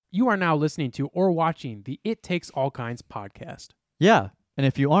You are now listening to or watching the It Takes All Kinds podcast. Yeah, and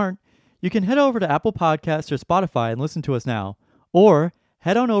if you aren't, you can head over to Apple Podcasts or Spotify and listen to us now. Or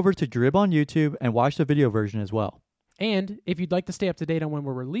head on over to Drib on YouTube and watch the video version as well. And if you'd like to stay up to date on when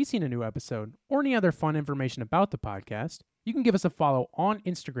we're releasing a new episode or any other fun information about the podcast, you can give us a follow on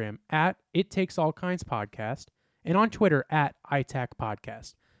Instagram at It Takes All Kinds Podcast and on Twitter at ITAC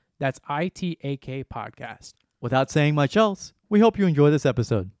Podcast. That's ITAK Podcast. Without saying much else, we hope you enjoy this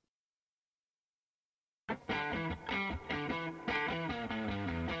episode.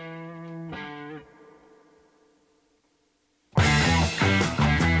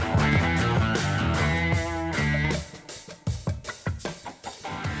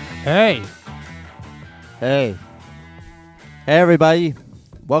 Hey. Hey everybody,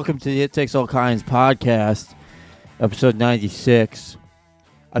 welcome to the It Takes All Kinds podcast, episode 96.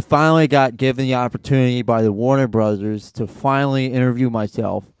 I finally got given the opportunity by the Warner Brothers to finally interview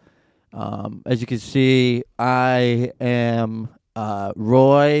myself. As you can see, I am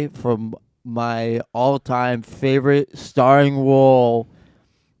Roy from my all-time favorite starring role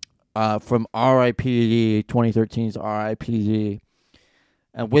from R.I.P.D., 2013's R.I.P.D.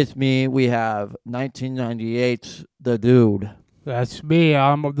 And with me, we have 1998's The Dude. That's me.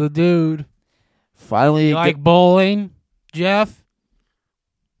 I'm the dude. Finally, You like bowling, Jeff?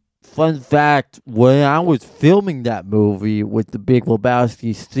 fun fact, when I was filming that movie with the Big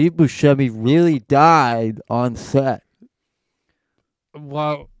Lebowski, Steve Buscemi really died on set.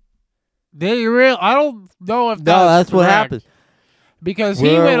 Well, did you really? I don't know if No, that's what correct. happened. Because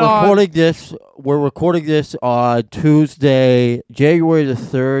he went on. We're recording this on Tuesday, January the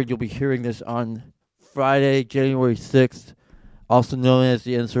 3rd. You'll be hearing this on Friday, January 6th, also known as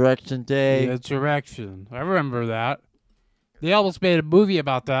the Insurrection Day. The Insurrection. I remember that. They almost made a movie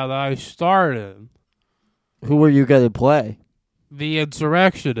about that I starred in. Who were you going to play? The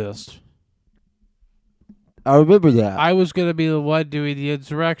Insurrectionist. I remember that. I was going to be the one doing the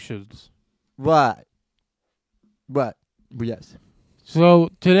insurrections. Right. Yes. So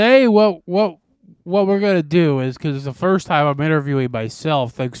today, what we're going to do is, because it's the first time I'm interviewing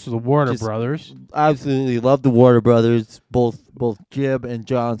myself, thanks to the Warner Brothers. Absolutely love the Warner Brothers, both Jim and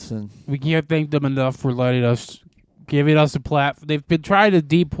Johnson. We can't thank them enough for giving us a platform. They've been trying to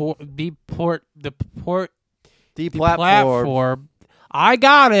deplatform. I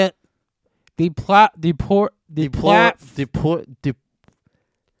got it.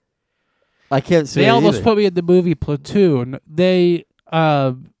 I can't say They it almost either. put me in the movie Platoon. They've been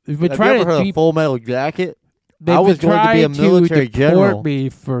Have you trying ever heard to of Full Metal Jacket? they've I was been going to be a trying military deport general. me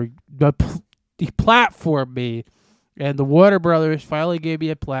for deplatform me, and the Warner Brothers finally gave me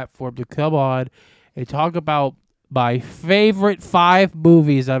a platform to come on and talk about my favorite 5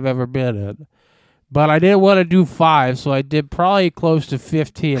 movies I've ever been in. But I didn't want to do 5, so I did probably close to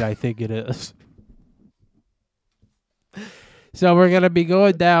 15, I think it is. So we're going to be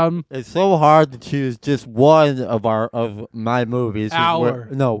going down. It's so hard to choose just one of my movies. 'Cause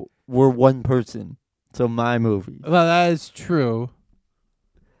we're one person. So my movies. Well, that is true.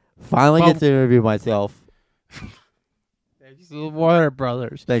 Finally Well- get to interview myself. Thanks to the Warner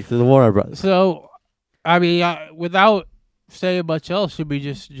Brothers. Thanks to the Warner Brothers. So, I mean, without saying much else, should we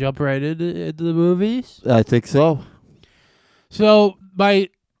just jump right into the movies? I think so. So, we're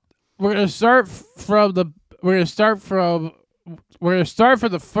gonna start from the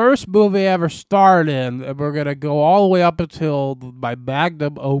first movie I ever starred in, and we're gonna go all the way up until my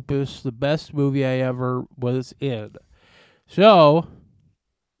magnum opus, the best movie I ever was in. So,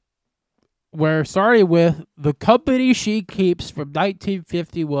 we're starting with The Company She Keeps from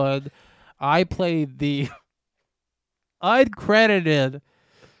 1951. I played the uncredited,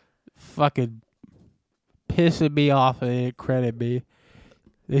 fucking pissing me off they didn't credit me.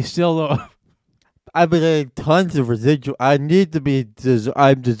 They still don't. I've been getting tons of residual. I'm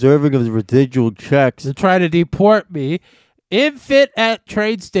deserving of the residual checks. They're trying to deport me. Infant at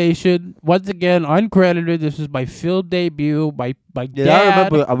train station. Once again, uncredited. This is my film debut. My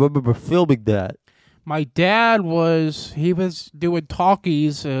dad. I remember filming that. My dad was doing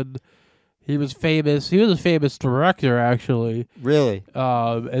talkies, and he was famous. He was a famous director, actually. Really?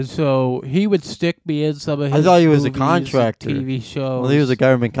 And so he would stick me in some of his I thought he was a movies and contractor. TV shows. Well, he was a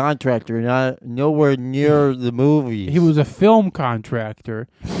government contractor, not nowhere near the movies. He was a film contractor.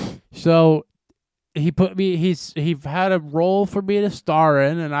 So he put me. He had a role for me to star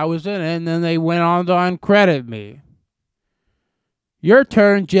in, and I was in it. And then they went on to uncredit me. Your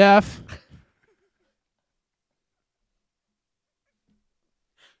turn, Jeff.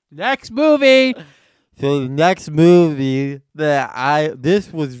 Next movie. So the next movie that this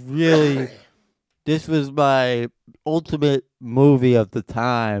was my ultimate movie of the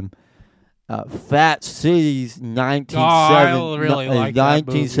time. Fat City's I really like that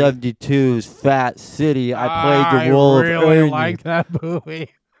movie. 1972's Fat City. I played the role of Ernie. I really like that movie.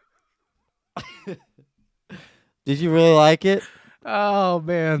 Did you really like it? Oh,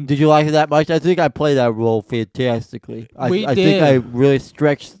 man. Did you like it that much? I think I played that role fantastically. I think I really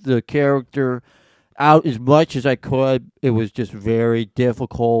stretched the character out as much as I could. It was just very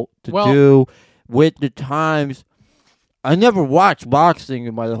difficult to do with the times. I never watched boxing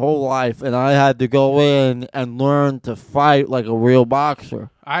in my whole life, and I had to go in and learn to fight like a real boxer.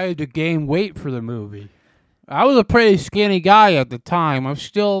 I had to gain weight for the movie. I was a pretty skinny guy at the time. I've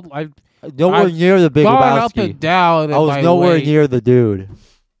nowhere near the Big gone Lebowski. up and down. I was nowhere near the dude.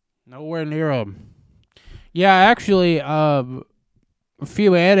 Nowhere near him. Yeah, actually, a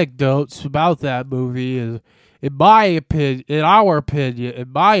few anecdotes about that movie is, in my opinion,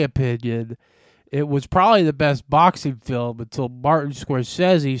 it was probably the best boxing film until Martin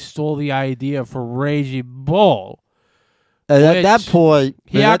Scorsese stole the idea for Raging Bull. And at that point,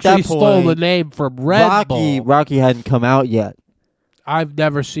 he actually stole the name from Red Bull. Rocky hadn't come out yet. I've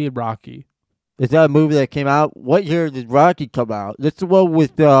never seen Rocky. Is that a movie that came out? What year did Rocky come out? That's the one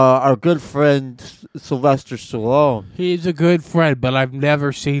with our good friend Sylvester Stallone. He's a good friend, but I've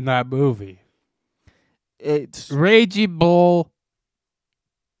never seen that movie. It's Raging Bull.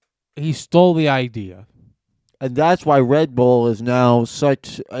 He stole the idea. And that's why Red Bull is now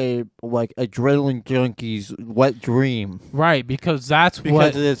such a adrenaline junkie's wet dream. Right, because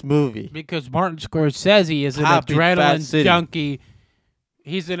of this movie. Because Martin Scorsese is an adrenaline junkie.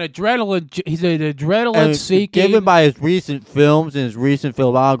 He's an adrenaline seeking. Given by his recent films and his recent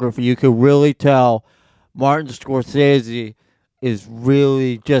filmography, you could really tell Martin Scorsese is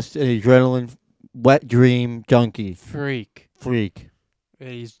really just an adrenaline wet dream junkie. Freak. And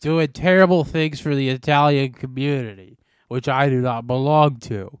he's doing terrible things for the Italian community, which I do not belong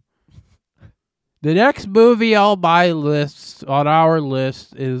to. The next movie on our list,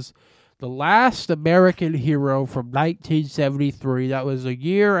 is The Last American Hero from 1973. That was a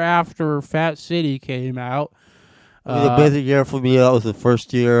year after Fat City came out. It was a busy year for me. That was the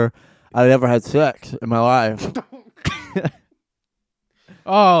first year I'd ever had sex in my life.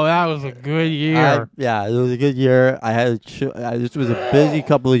 Oh, that was a good year. It was a good year. This was a busy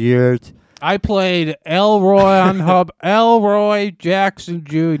couple of years. I played Elroy Jackson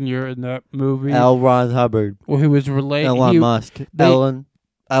Jr. in that movie. L. Ron Hubbard. Well, he was related. Elon Musk. Elon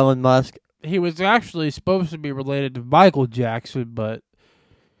Musk. He was actually supposed to be related to Michael Jackson, but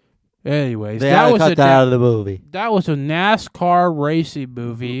anyways, they had to cut that out of the movie. That was a NASCAR racing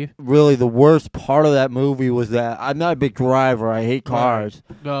movie. Really, the worst part of that movie was that I'm not a big driver. I hate cars.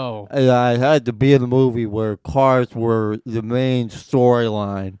 Right. No. And I had to be in a movie where cars were the main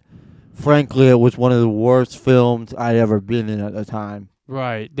storyline. Frankly, it was one of the worst films I'd ever been in at the time.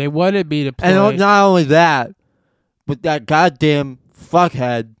 Right. They wanted me to play. And not only that, but that goddamn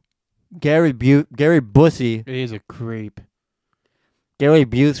fuckhead, Gary Busey. He's a creep. Gary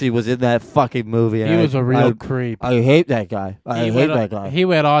Busey was in that fucking movie. He was a real creep. I hate that guy. I hate that guy. He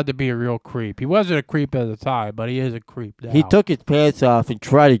went on to be a real creep. He wasn't a creep at the time, but he is a creep now. He took his pants off and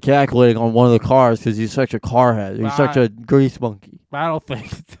tried ejaculating on one of the cars because he's such a carhead. He's such a grease monkey. I don't think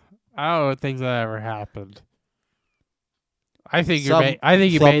that ever happened. I think you made that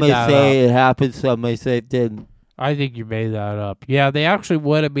up. Some may say it happened. Some may say it didn't. I think you made that up. Yeah, they actually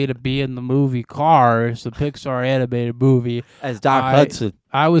wanted me to be in the movie Cars, the Pixar animated movie. As Doc Hudson.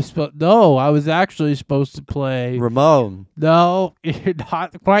 I was actually supposed to play Ramon. No, you're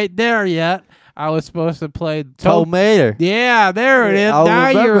not quite there yet. I was supposed to play Tow Mater. Yeah, there it is.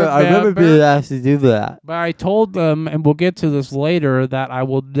 I remember being asked to do that. But I told them, and we'll get to this later, that I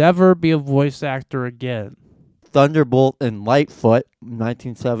will never be a voice actor again. Thunderbolt and Lightfoot,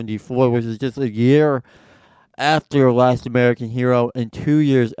 1974, which is just a year after Last American Hero and 2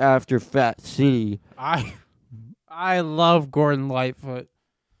 years after Fat City. I love Gordon Lightfoot.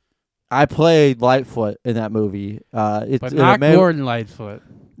 I played Lightfoot in that movie. But not Gordon Lightfoot.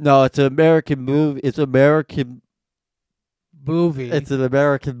 No, it's an American movie. It's an American movie. It's an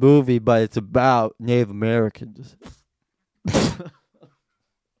American movie, but it's about Native Americans.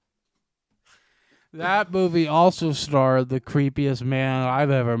 That movie also starred the creepiest man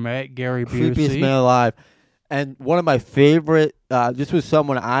I've ever met, Gary Busey. Creepiest man alive. And one of my favorite, this was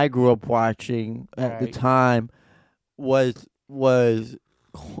someone I grew up watching at the time, was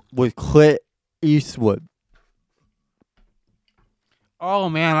Clint Eastwood. Oh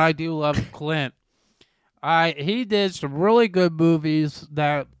man, I do love Clint. He did some really good movies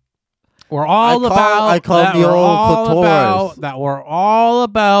that were all about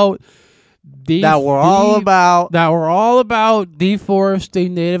that were all about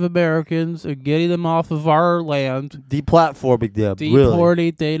deforesting Native Americans and getting them off of our land, deplatforming them,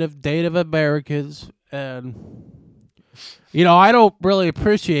 deporting Native Americans, and I don't really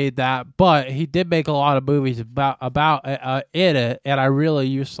appreciate that, but he did make a lot of movies about in it, and I really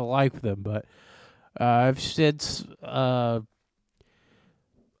used to like them, but I've since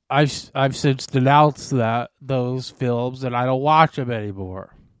denounced those films, and I don't watch them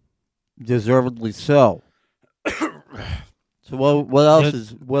anymore. Deservedly so. So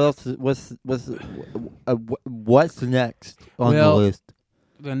what's next on the list?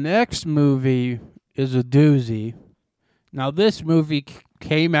 The next movie is a doozy. Now, this movie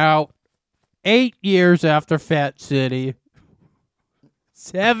came out 8 years after Fat City,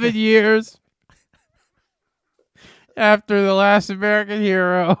 7 years after The Last American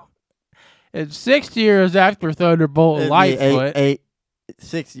Hero, and 6 years after Thunderbolt and Lightfoot.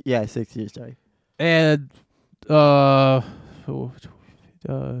 6 years, sorry. And,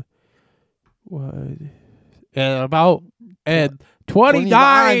 and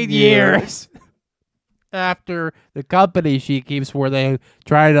 29 years after the company she keeps where they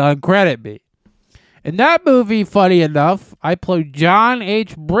try to uncredit me. In that movie, funny enough, I played John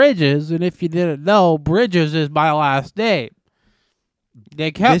H. Bridges, and if you didn't know, Bridges is my last name.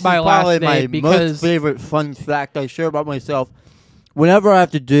 They kept my last name because... This is probably my most favorite fun fact I share about myself. Whenever I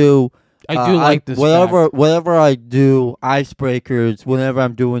have to do... like this whenever I do icebreakers, whenever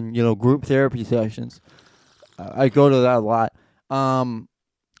I'm doing, group therapy sessions, I go to that a lot.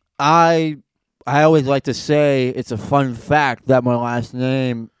 I always like to say it's a fun fact that my last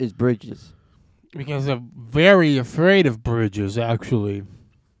name is Bridges. Because I'm very afraid of Bridges, actually.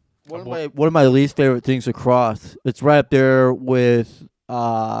 One of my least favorite things to cross. It's right up there with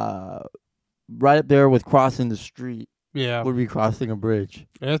crossing the street. Yeah. Would be crossing a bridge.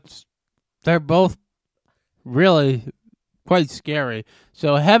 They're both really quite scary.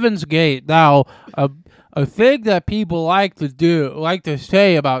 So Heaven's Gate. Now, a thing that people like to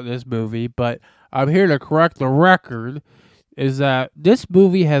say about this movie, but I'm here to correct the record, is that this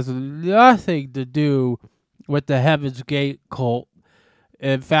movie has nothing to do with the Heaven's Gate cult.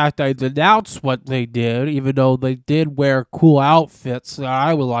 In fact, I denounced what they did, even though they did wear cool outfits that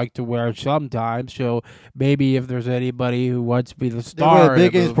I would like to wear sometimes. So maybe if there's anybody who wants to be the star, they were a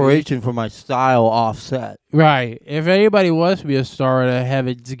big inspiration for my style offset. Right. If anybody wants to be a star in a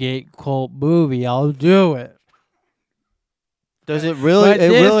Heaven's Gate cult movie, I'll do it. Does it really? It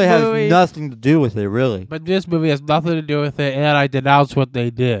really has nothing to do with it, really. But this movie has nothing to do with it, and I denounce what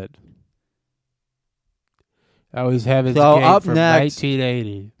they did. That was Heaven's Gate from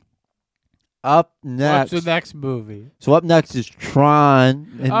 1980. Up next. What's the next movie? So up next is Tron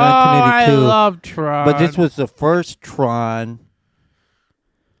in 1982. I love Tron. But this was the first Tron.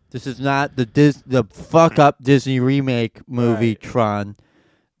 This is not the fuck-up Disney remake movie, right. Tron.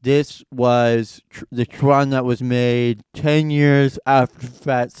 This was the Tron that was made 10 years after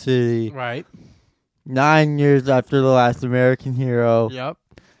Fat City. Right. 9 years after The Last American Hero. Yep.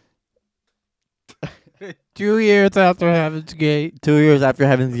 2 years after Heaven's Gate. 2 years after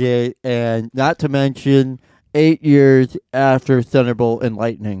Heaven's Gate. And not to mention 8 years after Thunderbolt and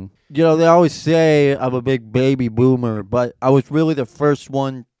Lightning. They always say I'm a big baby boomer, but I was really the first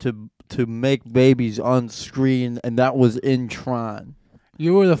one to make babies on screen, and that was in Tron.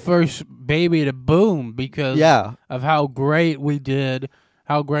 You were the first baby to boom because of how great we did,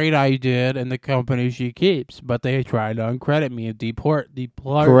 how great I did, and the company she keeps. But they tried to uncredit me and deport.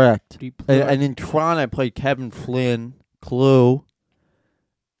 Correct. And in Tron, I played Kevin Flynn, Clue,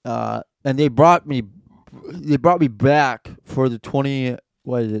 and they brought me back for the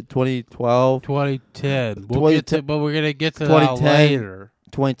 2012? 2010. But we're gonna get to that later.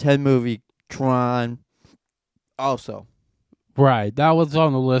 2010 movie Tron, also. Right, that was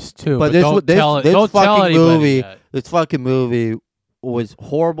on the list too. But don't tell anybody yet. This fucking movie was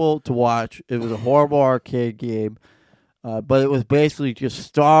horrible to watch. It was a horrible arcade game, but it was basically just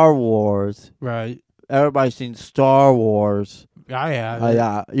Star Wars. Right. Everybody's seen Star Wars. I have.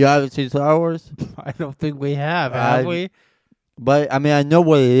 Yeah, you haven't seen Star Wars? I don't think we have we? But I mean, I know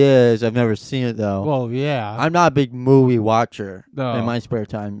what it is. I've never seen it though. Well, yeah. I'm not a big movie watcher in my spare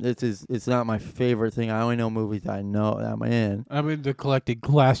time. It's not my favorite thing. I only know movies that I know that I'm in. I'm into collecting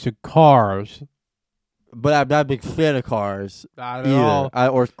classic cars. But I'm not a big fan of cars not at all.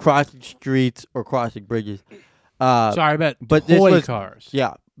 Or crossing streets or crossing bridges. Sorry, I meant toy cars.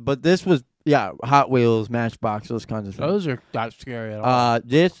 Yeah, but this was Hot Wheels, Matchbox, those kinds of things. Those are not scary at all.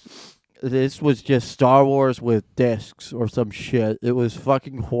 This was just Star Wars with discs or some shit. It was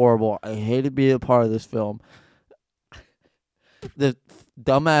fucking horrible. I hated being a part of this film. The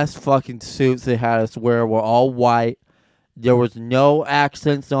dumbass fucking suits they had us wear were all white. There was no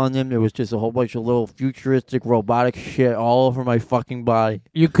accents on them. There was just a whole bunch of little futuristic robotic shit all over my fucking body.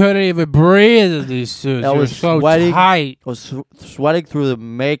 You couldn't even breathe in these suits. I They were was so sweating. tight. I was sweating through the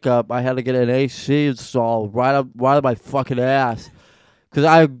makeup. I had to get an AC installed right up my fucking ass. Because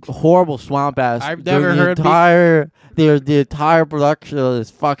I had horrible swamp ass. I've during never heard the entire production of this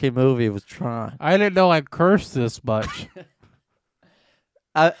fucking movie was Tron. I didn't know I cursed this much.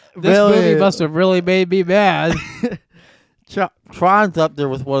 This Really, movie must have really made me mad. Tron's up there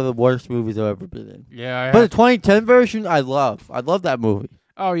with one of the worst movies I've ever been in. Yeah. But the 2010 version, I love. I love that movie.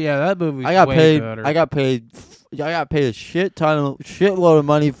 Oh yeah, that movie's I got way paid. better. I got paid a shitload of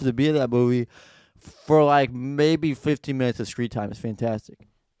money to be in that movie for like maybe 15 minutes of screen time. It's fantastic.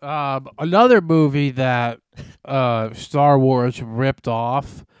 Another movie that Star Wars ripped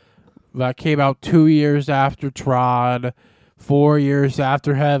off that came out 2 years after Tron, 4 years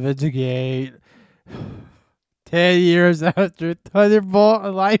after Heaven's Gate, 10 years after Thunderbolt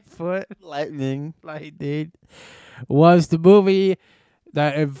and Lightning. Lightning, was the movie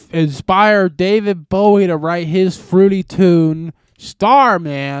that inspired David Bowie to write his fruity tune,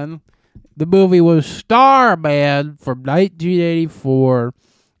 Starman. The movie was Starman from 1984.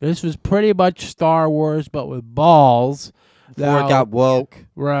 This was pretty much Star Wars, but with balls. Before it got woke.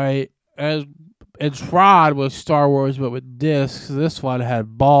 Right. And Tron was Star Wars, but with discs. This one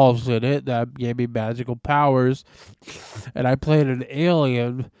had balls in it that gave me magical powers. And I played an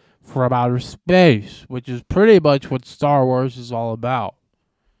alien from outer space, which is pretty much what Star Wars is all about.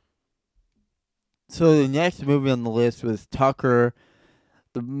 So the next movie on the list was Tucker,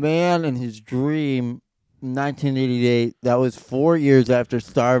 the Man in His Dream, 1988. That was 4 years after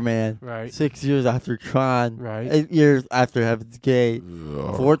Starman. Right. 6 years after Tron. Right. 8 years after Heaven's Gate.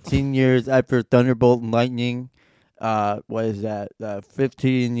 14 years after Thunderbolt and Lightning. What is that?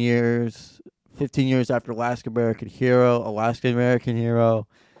 15 years. 15 years after Alaska American Hero.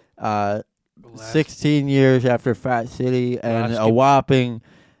 16 years after Fat City, and a whopping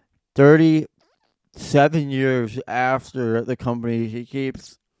 37 years after The Company He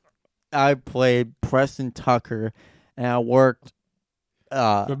Keeps. I played Preston Tucker, and I worked.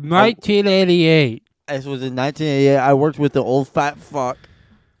 From 1988. This was in 1988. I worked with the old fat fuck.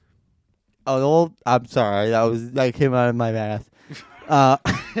 I'm sorry, that came out of my mouth.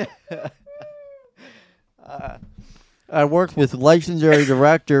 I worked with legendary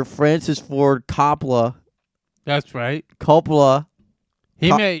director Francis Ford Coppola. That's right. Coppola.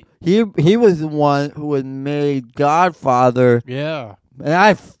 He made. He was the one who had made Godfather. Yeah.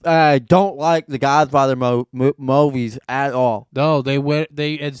 And I don't like the Godfather movies at all. No, they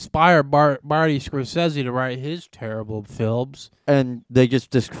inspired Marty Scorsese to write his terrible films. And they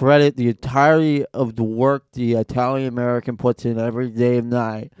just discredit the entirety of the work the Italian American puts in every day and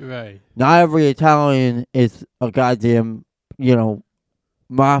night. Right. Not every Italian is a goddamn,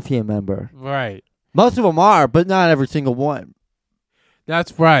 mafia member. Right. Most of them are, but not every single one.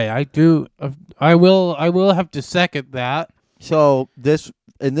 That's right. I do. I will have to second that. So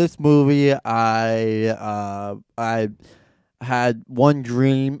in this movie, I had one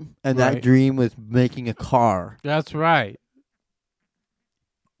dream, and that dream was making a car. That's right.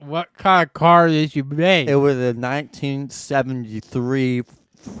 What kind of car did you make? It was a 1973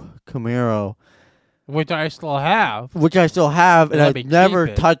 Camaro, which I still have. and I me never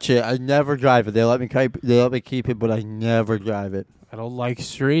keep it. touch it. I never drive it. They let me keep it, but I never drive it. I don't like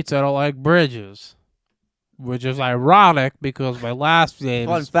streets. I don't like bridges. Which is ironic because my last name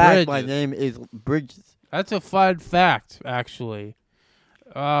Fun is fact: Bridges. my name is Bridges. That's a fun fact, actually.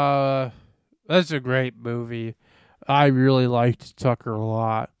 That's a great movie. I really liked Tucker a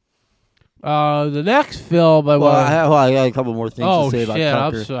lot. The next film I want. I got a couple more things to say about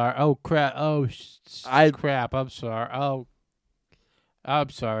Tucker. I'm sorry. Oh crap! Crap! I'm sorry. Oh, I'm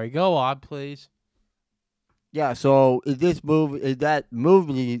sorry. Go on, please. Yeah. So in this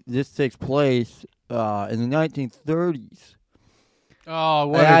movie, this takes place in the 1930s. Oh,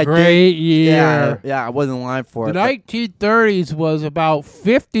 what a great year. Yeah, I wasn't lying for it. The 1930s was about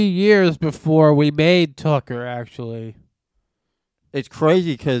 50 years before we made Tucker, actually. It's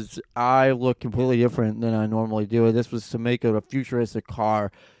crazy because I look completely different than I normally do. This was to make it a futuristic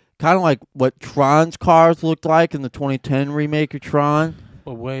car. Kind of like what Tron's cars looked like in the 2010 remake of Tron.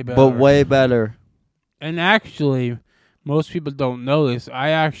 But way better. But way better. And actually, most people don't know this. I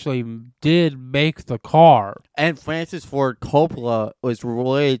actually did make the car. And Francis Ford Coppola was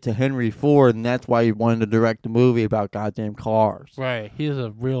related to Henry Ford, and that's why he wanted to direct a movie about goddamn cars. Right. He's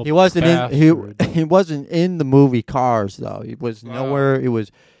a real He wasn't bastard. he wasn't in the movie Cars though. He was nowhere.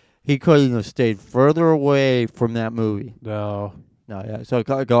 He couldn't have stayed further away from that movie. No. No, yeah. So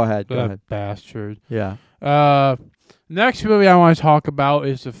go ahead. Go That ahead. bastard. Yeah. Next movie I want to talk about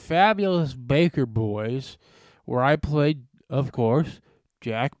is The Fabulous Baker Boys, where I played, of course,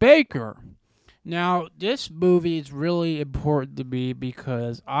 Jack Baker. Now, this movie is really important to me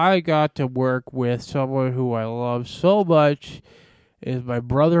because I got to work with someone who I love so much. Is my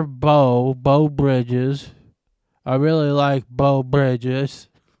brother Bo Bridges. I really like Bo Bridges.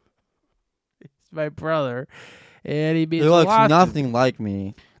 He's my brother. And he means He a looks lot to nothing like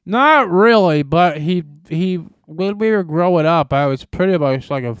me. Not really, but he when we were growing up, I was pretty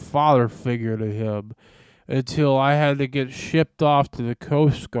much like a father figure to him until I had to get shipped off to the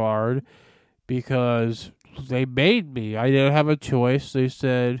Coast Guard because they made me. I didn't have a choice. They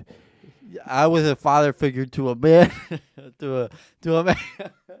said I was a father figure to a man. to a man.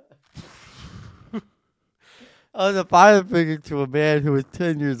 I was a father figure to a man who was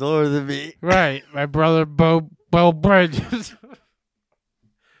 10 years older than me. right, my brother Bo Bridges.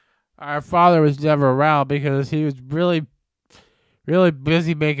 Our father was never around because he was really, really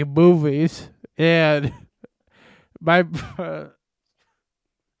busy making movies, and and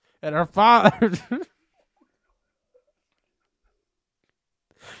our father.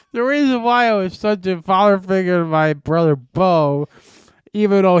 The reason why I was such a father figure to my brother Bo,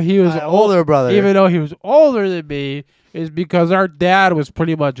 even though he was My older brother. even though he was older than me, is because our dad was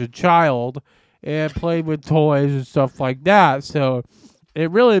pretty much a child and played with toys and stuff like that. So it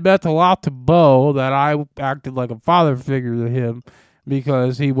really meant a lot to Bo that I acted like a father figure to him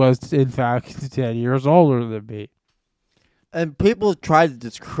because he was, in fact, 10 years older than me. And people try to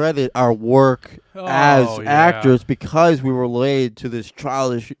discredit our work as Oh, yeah. actors because we were related to this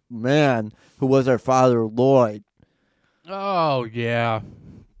childish man who was our father, Lloyd. Oh, yeah.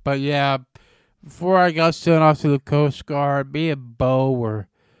 But, yeah, before I got sent off to the Coast Guard, me and Bo were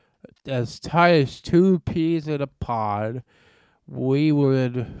as tight as two peas in a pod. We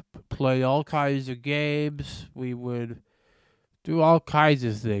would play all kinds of games. We would do all kinds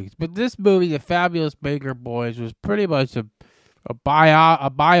of things. But this movie, The Fabulous Baker Boys, was pretty much a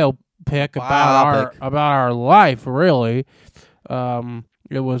biopic about our life, really.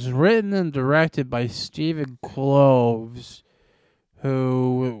 It was written and directed by Stephen Kloves,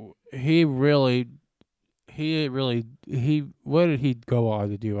 who what did he go on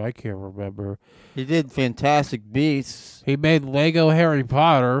to do? I can't remember. He did Fantastic Beasts. He made Lego Harry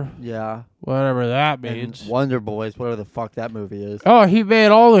Potter, Yeah. whatever that And means. Wonder Boys, whatever the fuck that movie is. Oh, he made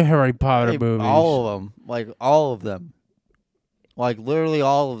all the Harry Potter Hey, movies. all of them. Like, all of them. Like, literally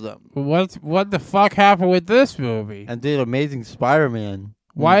all of them. What the fuck happened with this movie? And did Amazing Spider-Man.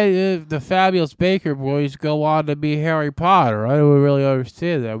 Why did the Fabulous Baker Boys go on to be Harry Potter? I don't really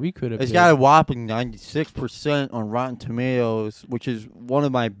understand that. We could have. It's got a whopping 96% on Rotten Tomatoes, which is one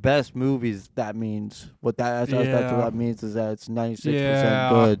of my best movies. That means that's what that means is that it's 96%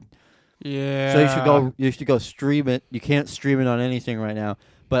 good. Yeah. So you should go stream it. You can't stream it on anything right now,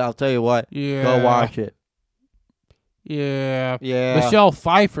 but I'll tell you what. Yeah. Go watch it. Yeah. Yeah. Michelle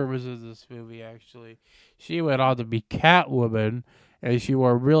Pfeiffer was in this movie. Actually, she went on to be Catwoman, and she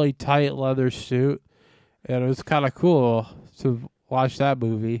wore a really tight leather suit, and it was kind of cool to watch that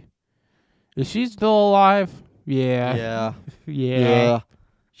movie. Is she still alive? Yeah. Yeah. Yeah. Yeah.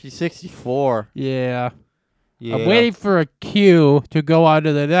 She's 64. Yeah. Yeah. I'm waiting for a cue to go on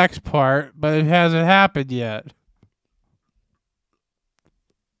to the next part, but it hasn't happened yet.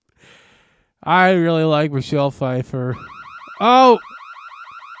 I really like Michelle Pfeiffer. Oh!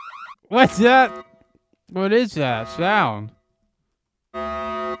 What's that? What is that sound?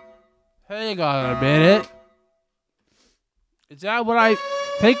 Hang on a minute. Is that what I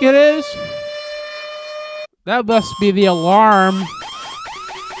think it is? That must be the alarm.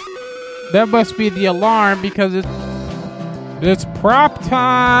 That must be the alarm because it's prop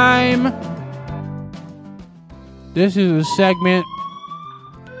time. This is a segment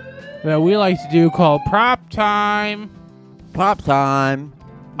that we like to do called prop time. Pop time.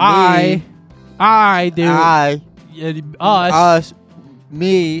 I do. Us.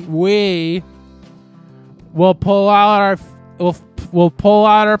 Me. We will pull out our. We'll pull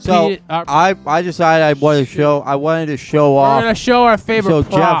out our. So I decided I wanted to show we're off. gonna show our favorite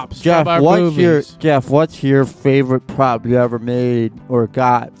props Jeff, from our what's movies. what's your favorite prop you ever made or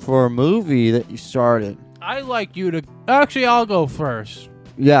got for a movie that you started? I'd like you to. Actually, I'll go first.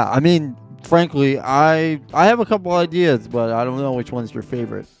 Yeah, I mean, frankly, I have a couple ideas, but I don't know which one's your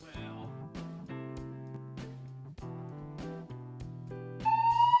favorite.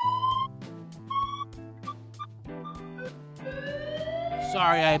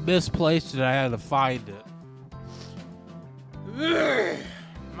 Sorry, I misplaced it. I had to find it.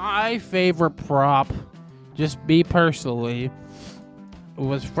 My favorite prop, just me personally,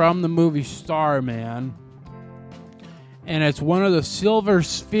 was from the movie Starman, and it's one of the silver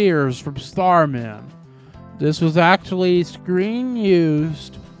spheres from Starman. This was actually screen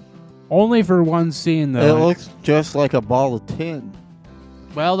used only for one scene, though. It looks just like a ball of tin.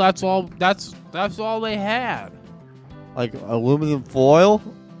 Well, that's all. That's all they had. Like aluminum foil?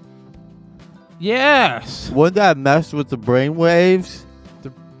 Yes. Wouldn't that mess with the brain waves?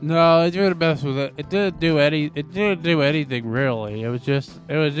 No, it didn't mess with it. It didn't do anything really. It was just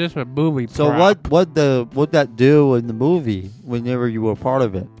a movie. So prop. what'd that do in the movie whenever you were part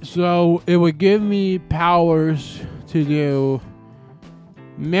of it? So it would give me powers to do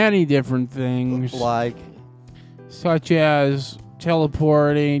many different things, Like, such as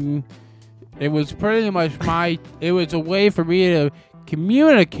teleporting. It was pretty much it was a way for me to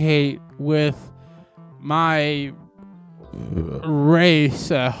communicate with my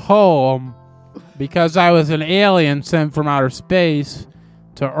race at home, because I was an alien sent from outer space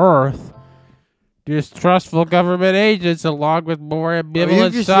to Earth. Distrustful government agents, along with more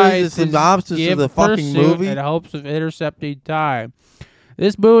ambivalent scientists, the synopsis of the fucking movie in hopes of intercepting time.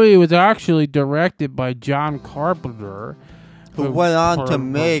 This movie was actually directed by John Carpenter, who went on to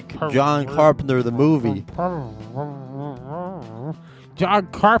make John Carpenter the movie. John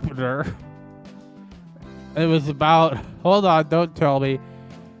Carpenter. It was about, hold on, don't tell me,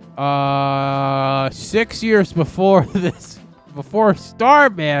 6 years before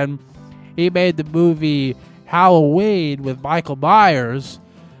Starman, he made the movie Halloween with Michael Myers,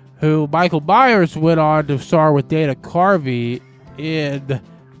 who Michael Myers went on to star with Dana Carvey in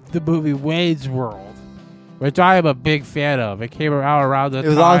the movie Wayne's World, which I am a big fan of. It came out around the time. It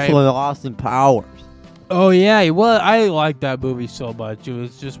was also in Austin Powers. Oh, yeah, well, I like that movie so much. It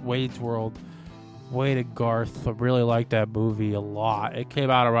was just Wayne's World. Wayne and Garth, I really like that movie a lot. It came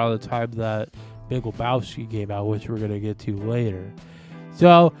out around the time that Big Lebowski came out, which we're going to get to later.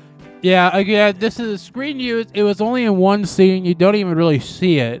 So, yeah, again, this is a screen use. It was only in one scene. You don't even really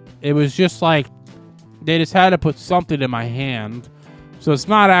see it. It was just like they just had to put something in my hand. So it's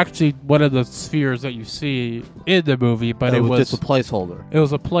not actually one of the spheres that you see in the movie, but it was just a placeholder. It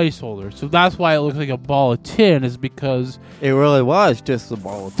was a placeholder. So that's why it looks like a ball of tin, is because... It really was just a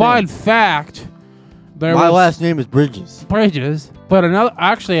ball of tin. Fun fact... My last name is Bridges. Bridges. But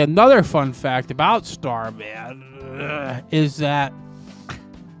another fun fact about Starman is that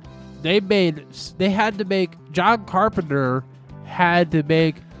John Carpenter had to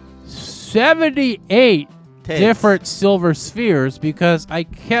make 78 different silver spheres because I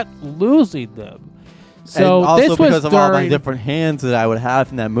kept losing them. So and also this because was of all my different hands that I would have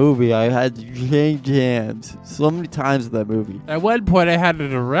in that movie, I had to change hands so many times in that movie. At one point, I had to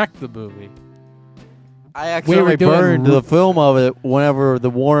direct the movie. I actually burned the film of it whenever the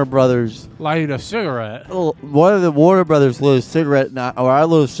Warner Brothers lighted a cigarette. One of the Warner Brothers lit a cigarette, I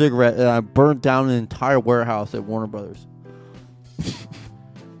lit a cigarette, and I burnt down an entire warehouse at Warner Brothers.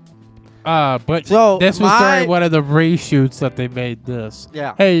 But this was during one of the reshoots that they made this.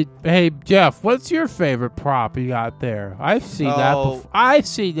 Yeah. Hey, Jeff, what's your favorite prop you got there? I've seen that before. I've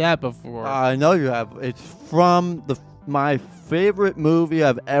seen that before. I know you have. It's from my favorite movie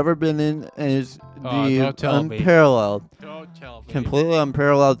I've ever been in, and it's the unparalleled. Don't tell me. Completely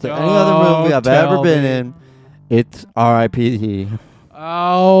unparalleled to any other movie I've ever been in. It's R.I.P.D.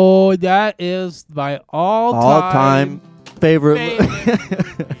 Oh, that is my all-time favorite.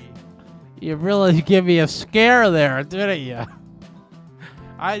 You really give me a scare there, didn't you?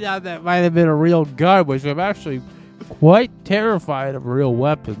 I thought that might have been a real gun, which I'm actually quite terrified of real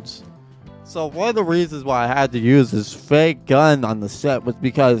weapons. So one of the reasons why I had to use this fake gun on the set was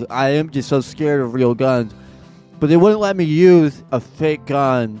because I am just so scared of real guns. But they wouldn't let me use a fake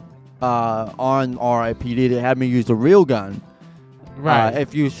gun on R.I.P.D. They had me use a real gun. Right.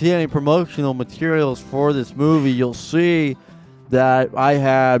 If you see any promotional materials for this movie, you'll see that I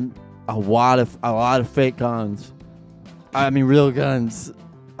had a lot of fake guns. I mean, real guns.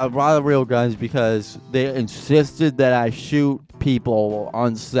 A lot of real guns because they insisted that I shoot people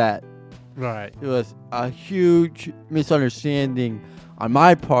on set. Right. It was a huge misunderstanding on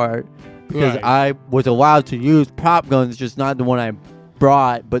my part because I was allowed to use prop guns, just not the one I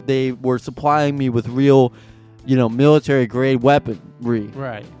brought, but they were supplying me with real, military grade weaponry.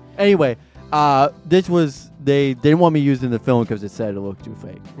 Right. Anyway, they didn't want me using the film because it said it looked too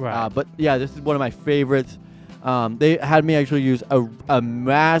fake. Right. But yeah, this is one of my favorites. They had me actually use a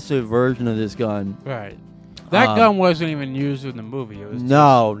massive version of this gun. Right. That gun wasn't even used in the movie. It was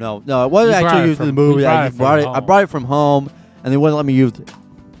no. It wasn't actually used in the movie. I brought it from home, and they wouldn't let me use it.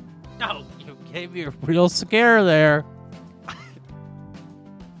 No, you gave me a real scare there.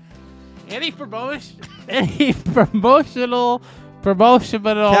 Any promotional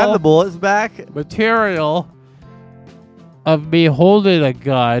promotional Have the bullets back. material of me holding a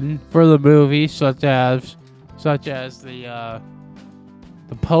gun for the movie, such as the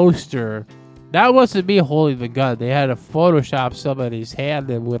poster. That wasn't me holding the gun. They had to Photoshop somebody's hand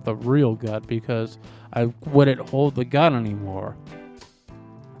in with a real gun because I wouldn't hold the gun anymore.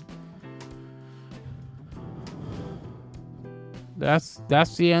 That's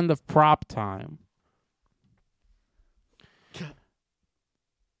the end of prop time.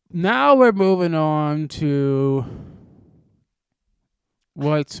 Now we're moving on to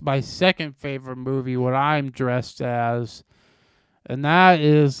what's my second favorite movie, what I'm dressed as, and that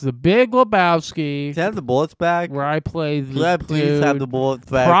is The Big Lebowski, Have the bullets back. where I play the Gleb, please have the bullets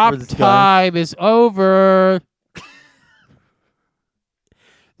back. Prop for this gun. time is over.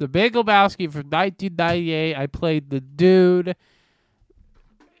 The Big Lebowski from 1998. I played the dude.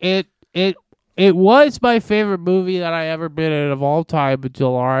 It was my favorite movie that I ever been in of all time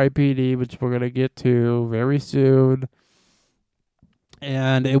until R.I.P.D., which we're gonna get to very soon.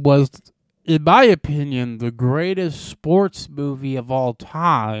 And it was, in my opinion, the greatest sports movie of all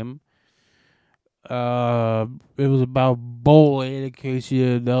time. It was about bowling, in case you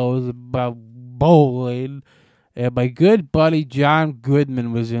didn't know. It was about bowling. And my good buddy John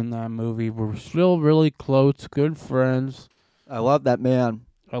Goodman was in that movie. We're still really close, good friends. I love that man.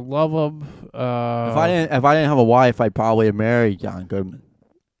 I love him. If I didn't have a wife, I'd probably have married John Goodman.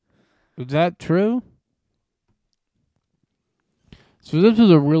 Is that true? So this was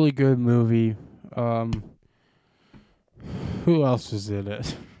a really good movie. Who else is in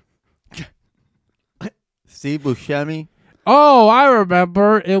it? Steve Buscemi. Oh, I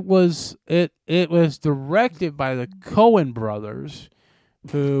remember. It was directed by the Coen brothers,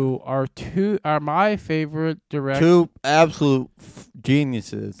 who are my favorite directors. Two absolute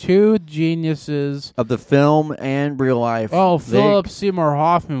geniuses Two geniuses. of the film and real life. Oh, Philip Seymour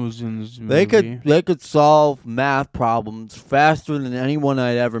Hoffman was in this movie. They could solve math problems faster than anyone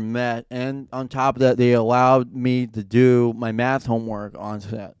I'd ever met, and on top of that, they allowed me to do my math homework on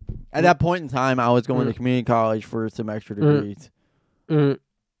set. At that point in time, I was going to community college for some extra degrees. Steve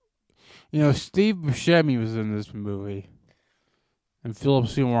Buscemi was in this movie. And Philip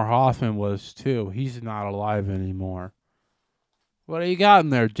Seymour Hoffman was too. He's not alive anymore. What do you got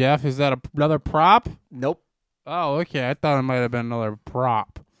in there, Jeff? Is that another prop? Nope. Oh, okay. I thought it might have been another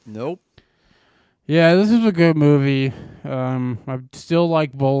prop. Nope. Yeah, this is a good movie. I still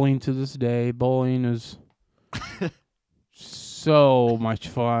like bowling to this day. Bowling is so much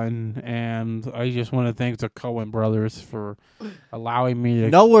fun, and I just want to thank the Coen brothers for allowing me to.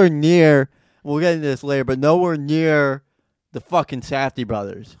 Nowhere near. We'll get into this later, but nowhere near the fucking Safdie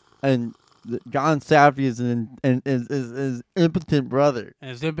brothers. And John Safdie is his impotent brother.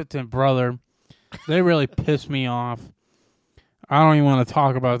 His impotent brother. They really piss me off. I don't even want to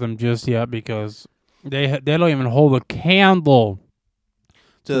talk about them just yet because they don't even hold a candle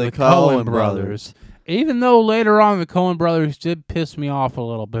to the Coen brothers. Even though later on the Coen brothers did piss me off a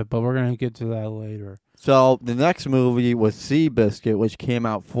little bit, but we're going to get to that later. So the next movie was Seabiscuit, which came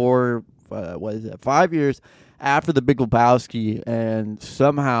out 5 years after The Big Lebowski, and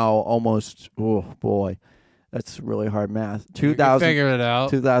somehow almost, oh boy, that's really hard math. 2000, figure it out.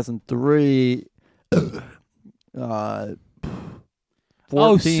 2003. 14,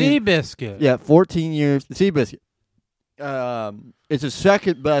 Seabiscuit. Yeah, 14 years. Seabiscuit. It's the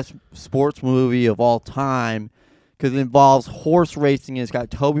second best sports movie of all time because it involves horse racing. It's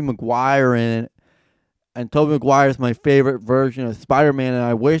got Tobey Maguire in it. And Tobey Maguire is my favorite version of Spider-Man, and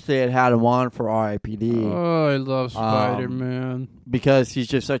I wish they had him on for R.I.P.D. Oh, I love Spider-Man. Because he's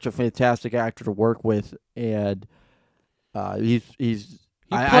just such a fantastic actor to work with, and in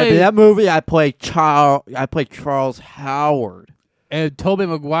that movie I play Charles Howard. And Tobey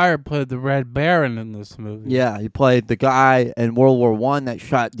Maguire played the Red Baron in this movie. Yeah, he played the guy in World War I that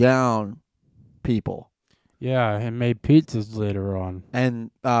shot down people. Yeah, and made pizzas later on.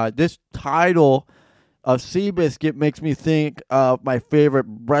 And this title of Seabiscuit makes me think of my favorite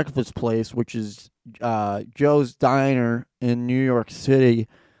breakfast place, which is Joe's Diner in New York City.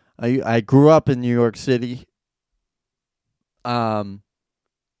 I grew up in New York City. James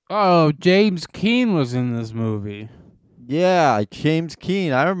Keane was in this movie. Yeah, James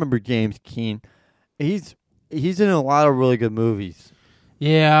Keane. I remember James Keane. He's in a lot of really good movies.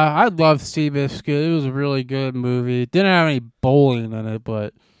 Yeah, I love Seabiscuit. It was a really good movie. It didn't have any bowling in it,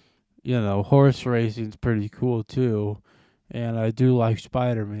 but horse racing's pretty cool too. And I do like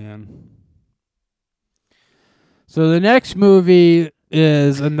Spider-Man. So the next movie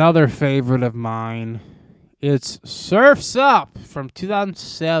is another favorite of mine. It's Surf's Up from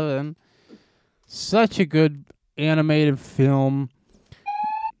 2007. Such a good animated film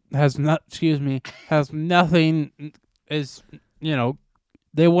has nothing is,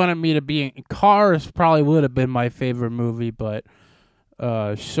 they wanted me to be in Cars. Probably would have been my favorite movie, but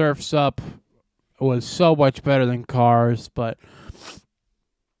Surf's Up was so much better than Cars. But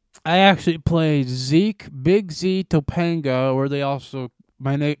I actually played Zeke, Big Z Topanga, or they also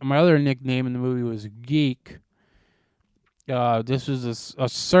my other nickname in the movie was Geek. This was a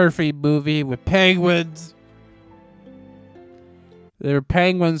surfy movie with penguins. There were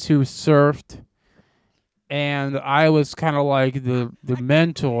penguins who surfed, and I was kind of like the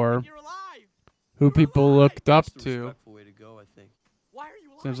mentor who people looked up to.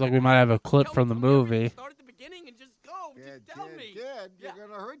 Seems like we might have a clip from the movie. Start at the beginning and just go. Just tell me. You're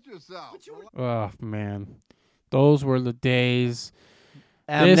gonna hurt yourself. Oh man, those were the days.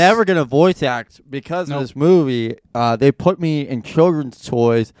 And I'm never gonna voice act because of this movie. They put me in children's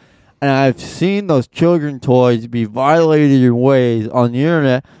toys, and I've seen those children's toys be violated in ways on the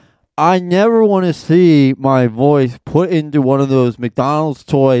internet. I never want to see my voice put into one of those McDonald's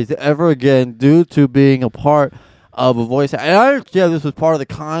toys ever again due to being a part of a voice. And I understand this was part of the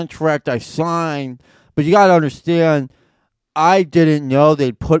contract I signed, but you got to understand, I didn't know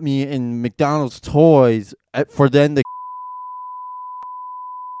they'd put me in McDonald's toys for them to.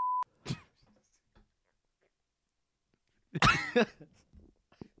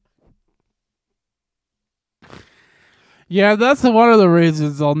 Yeah, that's one of the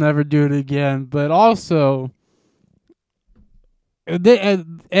reasons I'll never do it again. But also, and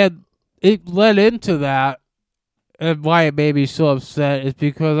it led into that, and why it made me so upset is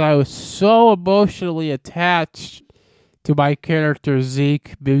because I was so emotionally attached to my character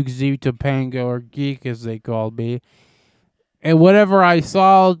Zeke, Big Z Topanga, or Geek as they called me. And whenever I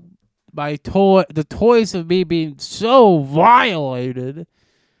saw the toys of me being so violated,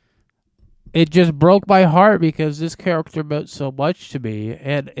 it just broke my heart because this character meant so much to me,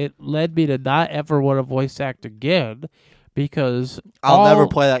 and it led me to not ever want to voice act again because I'll never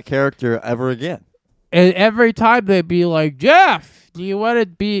play that character ever again. And every time they'd be like, "Jeff, do you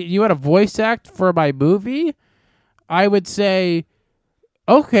want to voice act for my movie?" I would say,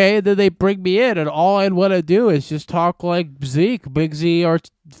 "Okay." Then they bring me in, and all I'd want to do is just talk like Zeke, Big Z, or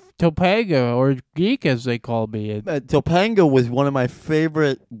Topanga, or Geek as they call me. Topanga was one of my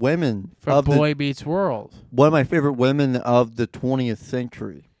favorite women from Boy Meets World. One of my favorite women of the 20th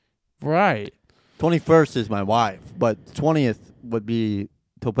century. Right. 21st is my wife, but 20th would be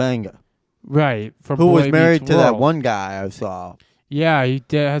Topanga. Right. From who Boy was married Meets to World. that one guy I saw. Yeah, he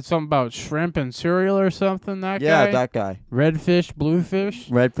had something about shrimp and cereal or something, that guy? Yeah, that guy. Redfish, Bluefish?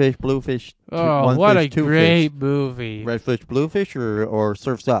 Redfish, Bluefish. Oh, what a great movie. Redfish, Bluefish, or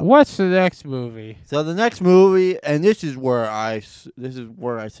Surf's Up? What's the next movie? So the next movie, and this is where I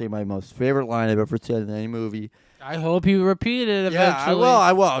say my most favorite line I've ever said in any movie. I hope you repeat it eventually. Yeah,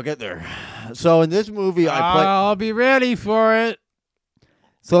 I will. I'll get there. So in this movie, I'll be ready for it.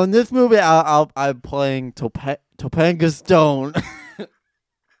 So in this movie, I'm playing Topanga Stone.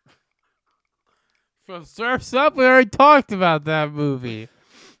 From Surf's Up, we already talked about that movie.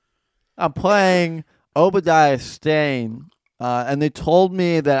 I'm playing Obadiah Stane, and they told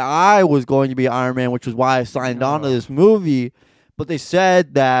me that I was going to be Iron Man, which is why I signed on to this movie. But they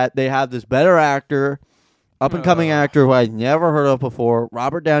said that they have this better actor, up-and-coming actor who I'd never heard of before,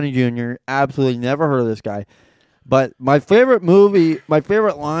 Robert Downey Jr. Absolutely never heard of this guy. But my favorite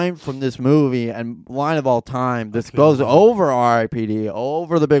line from this movie, and line of all time, this goes over R.I.P.D.,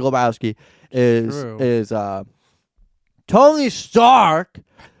 over The Big Lebowski, is Tony Stark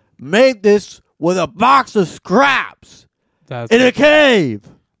made this with a box of scraps in a cave.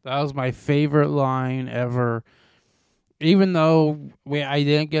 That was my favorite line ever. Even though I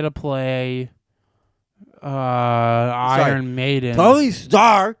didn't get to play Iron Maiden. Tony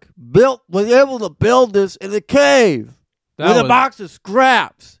Stark was able to build this in a cave with a box of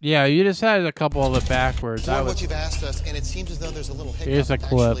scraps. Yeah, you just had a couple of it backwards. What you've asked us, and it seems as though there's a little hiccup. Here's a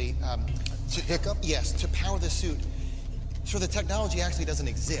clip. Hiccup? Yes, to power the suit. Sure, the technology actually doesn't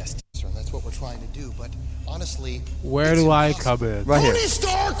exist. And that's what we're trying to do, but honestly... Where do I come in? Right here. Tony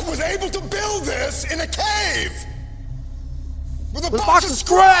Stark was able to build this in a cave with a box of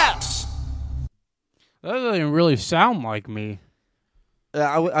scraps. That doesn't even really sound like me.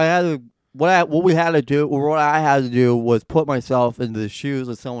 I had to... What I had to do was put myself into the shoes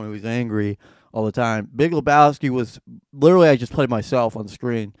of someone who's angry all the time. Big Lebowski was literally I just played myself on the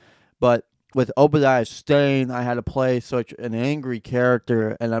screen, but with Obadiah Stane, I had to play such an angry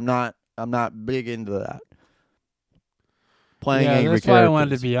character, and I'm not big into that. Playing angry characters. That's why I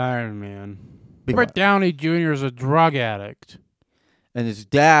wanted to be Iron Man. Robert Downey Jr. is a drug addict. And his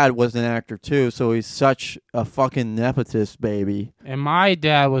dad was an actor too, so he's such a fucking nepotist baby. And my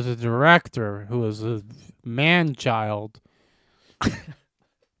dad was a director who was a man-child.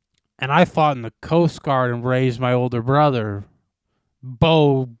 And I fought in the Coast Guard and raised my older brother,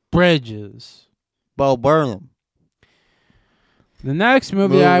 Bo Bridges. Bo Burnham. The next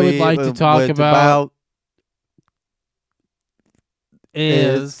movie I would like to talk about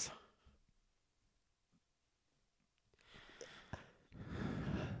is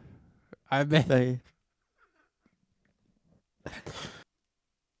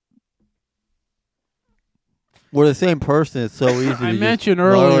we're the same person. It's so easy. I mentioned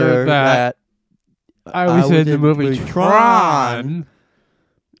earlier that I was in the movie Tron,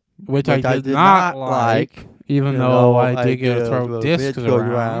 which I did not like, even though I did get to throw discs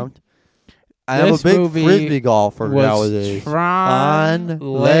around. I am a big Frisbee golfer nowadays. Tron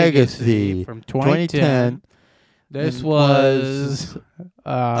Legacy from 2010. This was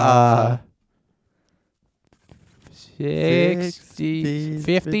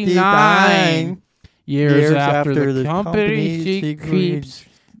 59 years after the company she keeps,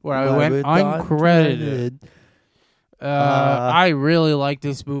 where I went uncredited. I really like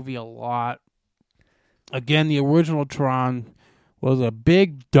this movie a lot. Again, the original Tron was a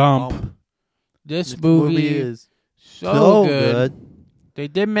big dump. This movie is so good. They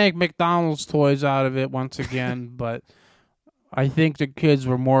did make McDonald's toys out of it once again, but I think the kids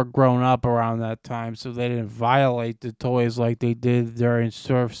were more grown up around that time, so they didn't violate the toys like they did during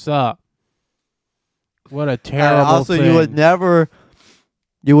Surf's Up. What a terrible also, thing. you would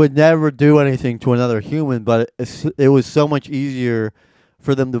never do anything to another human, but it was so much easier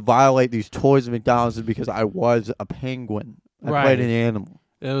for them to violate these toys at McDonald's because I was a penguin. I played an animal.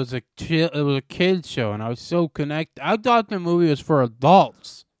 It was a kid's show, and I was so connected. I thought the movie was for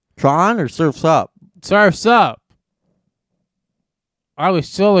adults. Tron or Surf's Up? Surf's Up. I was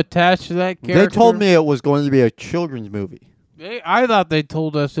so attached to that character. They told me it was going to be a children's movie. I thought they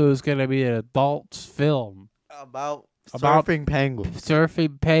told us it was going to be an adult's film. About surfing penguins.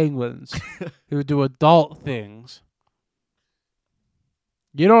 Surfing penguins who do adult things.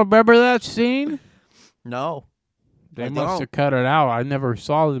 You don't remember that scene? No. They must have cut it out. I never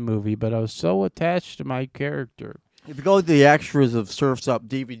saw the movie, but I was so attached to my character. If you go to the extras of Surf's Up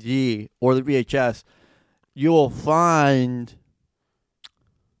DVD or the VHS, you will find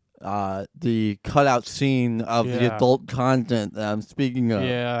the cutout scene of the adult content that I'm speaking of.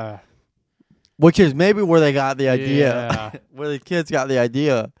 Yeah. Which is maybe where they got the idea, Yeah. where the kids got the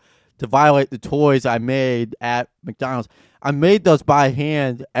idea to violate the toys I made at McDonald's. I made those by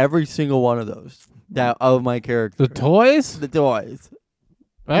hand, every single one of those. Of my character. The toys? The toys.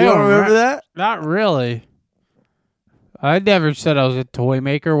 I You don't remember that? Not really. I never said I was a toy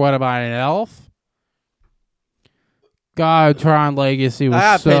maker. What about an elf? God, Tron Legacy was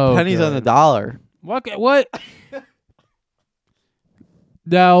I so paid pennies good. on the dollar. What?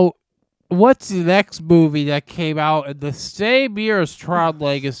 Now, what's the next movie that came out in the same year as Tron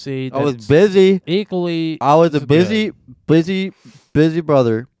Legacy? I was busy. Equally. I was a busy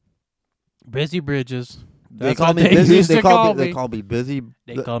brother. Busy Bridges. They call me busy. They call me busy.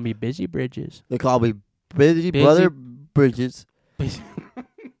 They call me Busy Bridges. They call me busy brother Bridges. My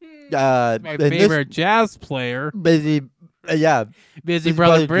favorite jazz player. Busy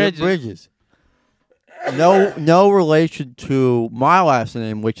brother Bridges. No relation to my last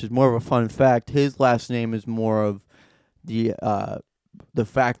name, which is more of a fun fact. His last name is more of the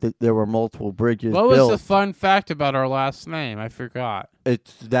fact that there were multiple bridges What built. was the fun fact about our last name? I forgot.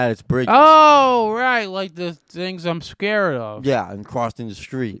 It's bridges. Oh, right, like the things I'm scared of. Yeah, and crossing the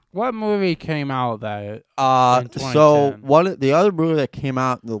street. What movie came out that? In So 2010? the other movie that came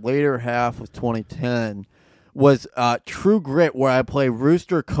out in the later half of 2010 was True Grit, where I play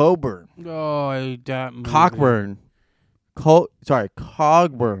Rooster Coburn. Oh, I hate that movie. Cogburn. The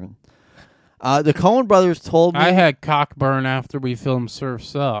Coen brothers told me I had cockburn after we filmed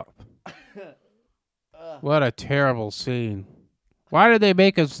Surf's Up. What a terrible scene. Why did they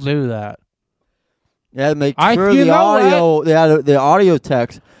make us do that? they had to make sure the audio. They had the audio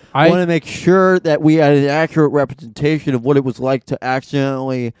text. I want to make sure that we had an accurate representation of what it was like to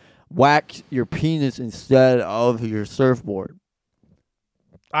accidentally whack your penis instead of your surfboard.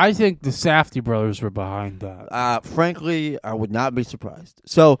 I think the Safdie brothers were behind that. Frankly, I would not be surprised.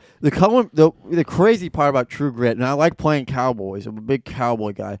 So the crazy part about True Grit, and I like playing cowboys. I'm a big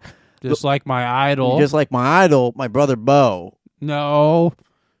cowboy guy. Just like my idol. Just like my idol, my brother Bo. No,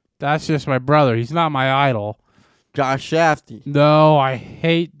 that's just my brother. He's not my idol. Josh Safdie. No, I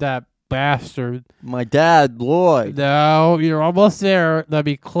hate that bastard. My dad, Lloyd. No, you're almost there. That'd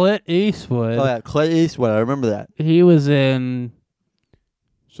be Clint Eastwood. Oh, yeah, Clint Eastwood. I remember that. He was in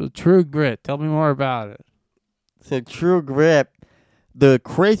So True Grit. Tell me more about it. So True Grit, the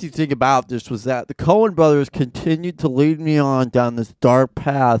crazy thing about this was that the Coen brothers continued to lead me on down this dark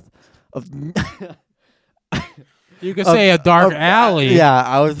path of... You could say a dark alley. Yeah,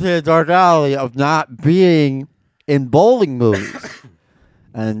 I would say a dark alley of not being in bowling movies.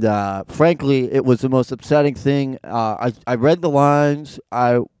 And frankly, it was the most upsetting thing. I read the lines.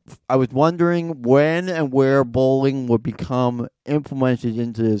 I was wondering when and where bowling would become implemented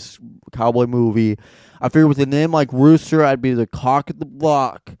into this cowboy movie. I figured with a name like Rooster, I'd be the cock of the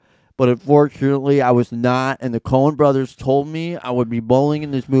block. But unfortunately, I was not. And the Coen brothers told me I would be bowling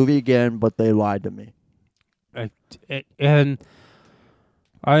in this movie again, but they lied to me. And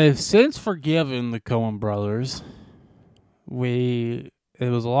I have since forgiven the Coen brothers. It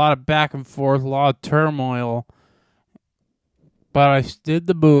was a lot of back and forth, a lot of turmoil. But I did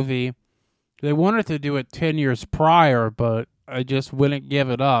the movie. They wanted to do it 10 years prior, but I just wouldn't give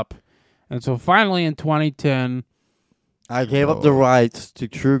it up. And so finally in 2010... I gave up the rights to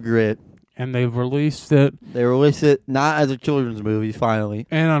True Grit. And they've released it. They released it not as a children's movie, finally.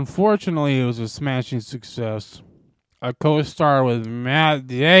 And unfortunately, it was a smashing success. I co-starred with Matt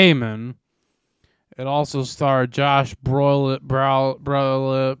Damon. It also starred Josh Brolin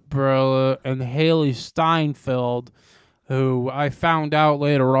and Haley Steinfeld, who I found out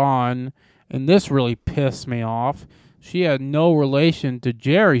later on, and this really pissed me off. She had no relation to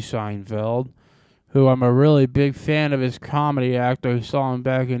Jerry Seinfeld, who I'm a really big fan of his comedy act. I saw him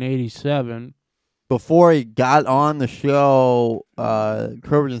back in '87. Before he got on the show, Curb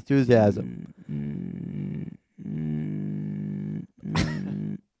Your Enthusiasm.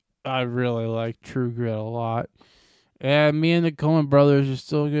 I really like True Grit a lot. And me and the Coen brothers are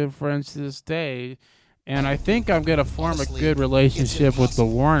still good friends to this day. And I think I'm going to form a good relationship with the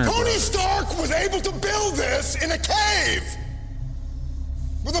Warner Tony Brothers. Stark was able to build this in a cave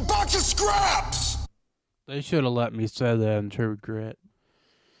with a box of scraps. They should have let me say that in True Grit.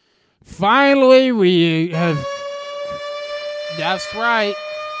 Finally, we have... That's right.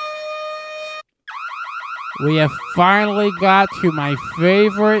 We have finally got to my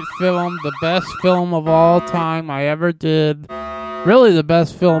favorite film, the best film of all time I ever did. Really the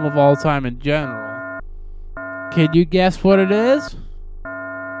best film of all time in general. Can you guess what it is?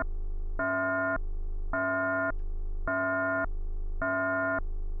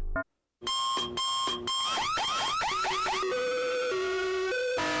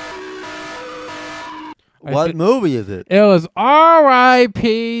 What movie is it? It was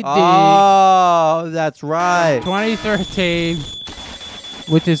R.I.P.D. Oh, that's right. 2013,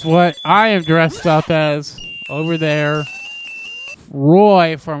 which is what I am dressed up as over there.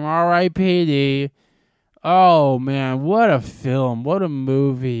 Roy from R.I.P.D. Oh, man, what a film. What a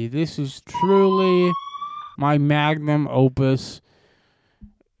movie. This is truly my magnum opus.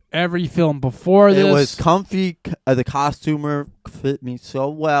 Every film before this. It was comfy. The costumer fit me so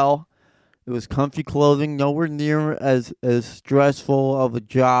well. It was comfy clothing, nowhere near as stressful of a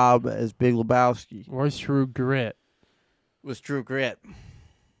job as Big Lebowski. Or True Grit. It was True Grit.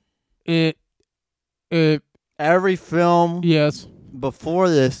 Every film yes before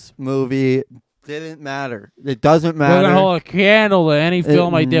this movie didn't matter. It doesn't matter. Doesn't hold a candle to any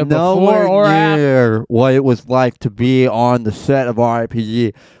film I did before or after. after. What it was like to be on the set of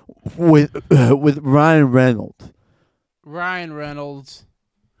R.I.P.D. with Ryan Reynolds. Ryan Reynolds.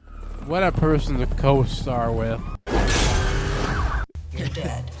 What a person to co-star with. You're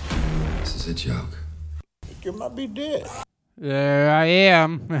dead. This is a joke. You might be dead. There I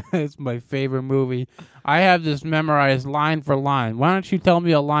am. It's my favorite movie. I have this memorized line for line. Why don't you tell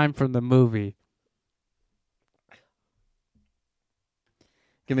me a line from the movie?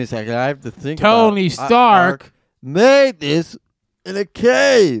 Give me a second. I have to think. Tony Stark made this in a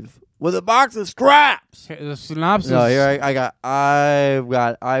cave with a box of scraps. The synopsis. No, here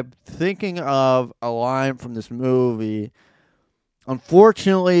I'm thinking of a line from this movie.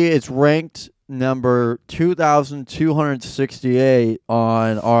 Unfortunately, it's ranked number 2,268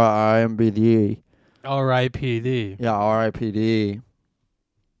 on IMDb. R.I.P.D. Yeah, R.I.P.D.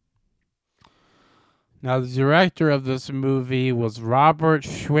 Now, the director of this movie was Robert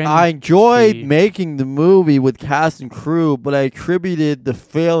Schwinn. I enjoyed making the movie with cast and crew, but I attributed the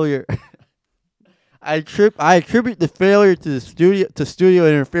failure. I attribute the failure to the studio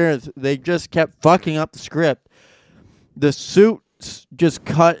interference. They just kept fucking up the script. The suits just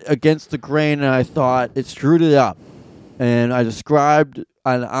cut against the grain, and I thought it screwed it up. And I described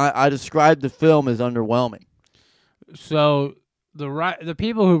the film as underwhelming. So the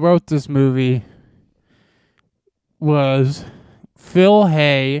people who wrote this movie was Phil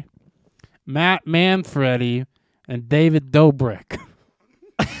Hay, Matt Manfredi, and David Dobrik.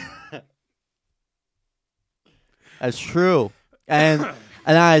 That's true. And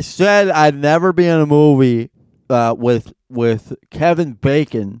I said I'd never be in a movie with Kevin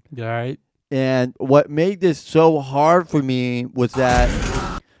Bacon. Right. And what made this so hard for me was that,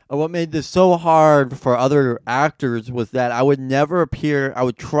 what made this so hard for other actors was that I would never appear. I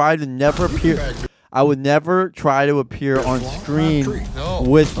would try to never appear. I would never try to appear on screen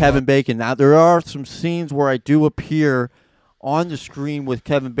with Kevin Bacon. Now, there are some scenes where I do appear on the screen with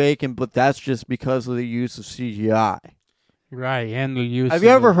Kevin Bacon, but that's just because of the use of CGI. Right, and the use. Have you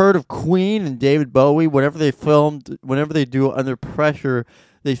ever heard of Queen and David Bowie? Whenever they do Under Pressure,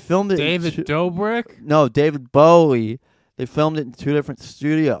 they filmed it. David Dobrik? No, David Bowie. They filmed it in 2 different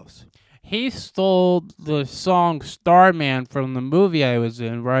studios. He stole the song Starman from the movie I was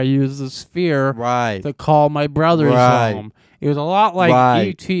in, where I used the sphere to call my brothers home. It was a lot like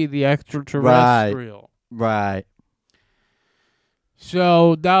E.T. the Extraterrestrial. Right.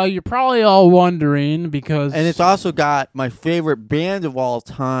 So now you're probably all wondering because... And it's also got my favorite band of all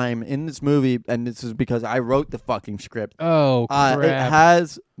time in this movie, and this is because I wrote the fucking script. Oh, crap. It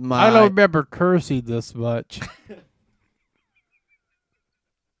has my... I don't remember cursing this much.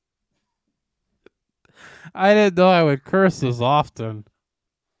 I didn't know I would curse this often.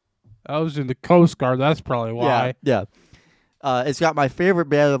 I was in the Coast Guard. That's probably why. Yeah. It's got my favorite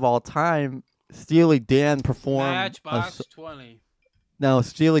band of all time. Steely Dan performed. Matchbox 20. No,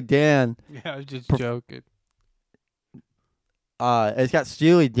 Steely Dan. Yeah, I was just joking. It's got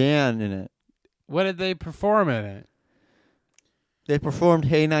Steely Dan in it. What did they perform in it? They performed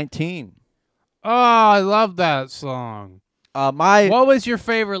Hey 19. Oh, I love that song. What was your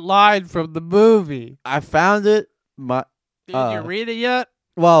favorite line from the movie? I found it. Did you read it yet?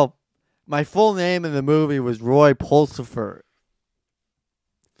 Well, my full name in the movie was Roy Pulsifer.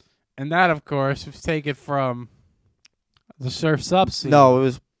 And that, of course, was taken from the Surf's Up scene. No, it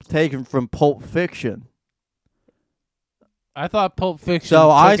was taken from Pulp Fiction. I thought Pulp Fiction.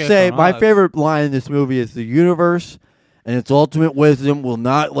 So I say my favorite line in this movie is the universe and its ultimate wisdom will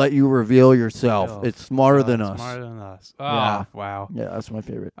not let you reveal yourself. It's smarter than us. Smarter than us. Oh, yeah. Wow. Yeah, that's my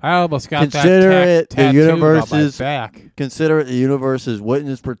favorite. I almost got that tattooed on my back. Consider it the universe's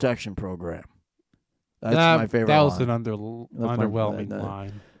witness protection program. That's my favorite That was line. an underwhelming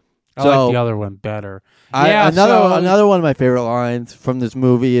line. I So, like the other one better. Another one of my favorite lines from this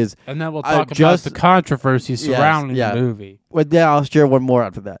movie is... And then we'll talk about the controversy surrounding the movie. Well, then I'll share one more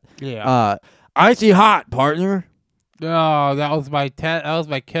after that. Yeah. Icy hot, partner. Oh, that was my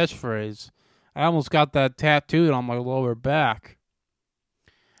catchphrase. I almost got that tattooed on my lower back.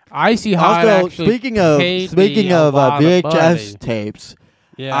 Icy hot. Also, speaking of VHS tapes,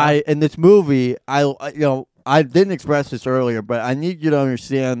 in this movie, I didn't express this earlier, but I need you to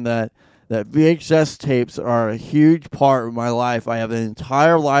understand that VHS tapes are a huge part of my life. I have an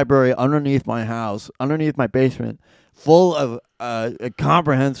entire library underneath my house, underneath my basement, full of a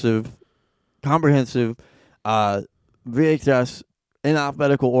comprehensive VHS in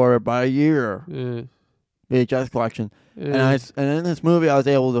alphabetical order by year VHS collection. And in this movie, I was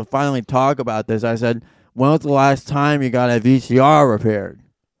able to finally talk about this. I said, when was the last time you got a VCR repaired?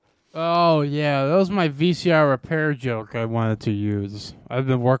 Oh, yeah. That was my VCR repair joke I wanted to use. I've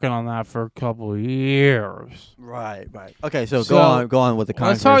been working on that for a couple of years. Right. Okay, so go on with the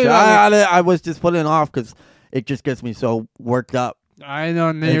controversy. I was just putting it off because it just gets me so worked up. I know,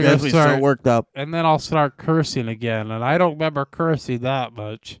 and then you're going to start so worked up. And then I'll start cursing again, and I don't remember cursing that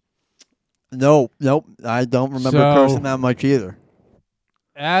much. Nope. I don't remember cursing that much either.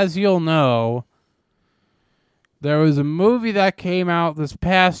 As you'll know, there was a movie that came out this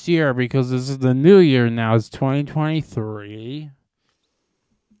past year because this is the new year now. It's 2023.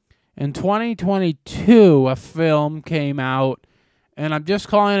 In 2022, a film came out, and I'm just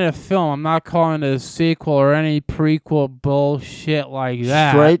calling it a film. I'm not calling it a sequel or any prequel bullshit like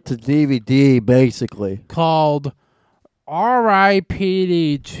that. Straight to DVD, basically. Called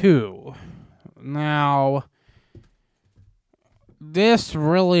R.I.P.D. 2. Now, this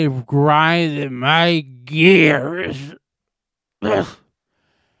really grinded my gears.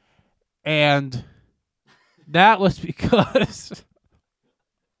 And that was because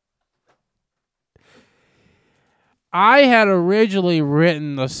I had originally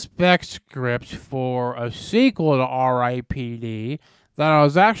written the spec script for a sequel to R.I.P.D. that I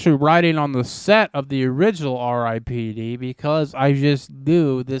was actually writing on the set of the original R.I.P.D. because I just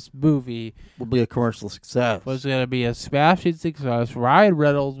knew this movie would be a commercial success. Was going to be a smashing success. Ryan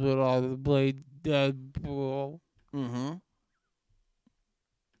Reynolds would all play Deadpool. Mm-hmm.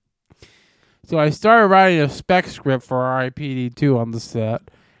 So I started writing a spec script for R.I.P.D. 2 on the set,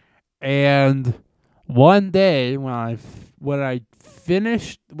 and one day when I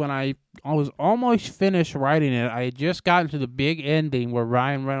was almost finished writing it, I had just gotten to the big ending where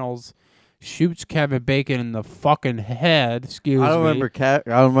Ryan Reynolds shoots Kevin Bacon in the fucking head. Excuse me. I don't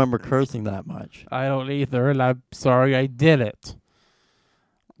remember cursing that much. I don't either, and I'm sorry I did it.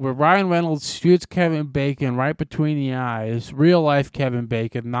 Where Ryan Reynolds shoots Kevin Bacon right between the eyes, real life Kevin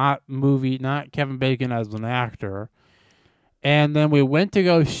Bacon, not Kevin Bacon as an actor. And then we went to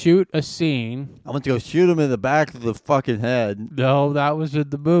go shoot a scene. I went to go shoot him in the back of the fucking head. No, that was in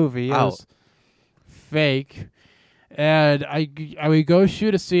the movie. It was fake. And I would go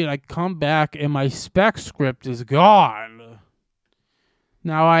shoot a scene. I come back and my spec script is gone.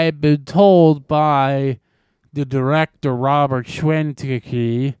 Now I had been told by the director Robert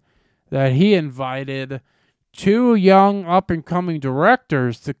Schwentke that he invited 2 young up-and-coming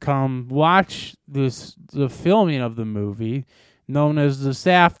directors to come watch the filming of the movie, known as the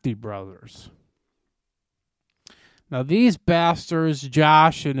Safdie brothers. Now, these bastards,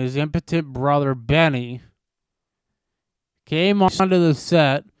 Josh and his impotent brother Benny, came onto the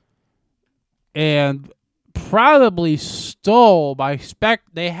set and probably stole by spec.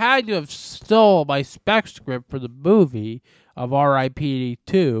 They had to have stole by spec script for the movie of R.I.P.D.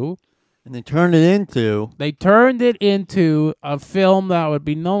 2. And they turned it into a film that would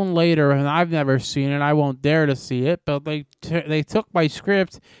be known later, and I've never seen it. I won't dare to see it. But they took my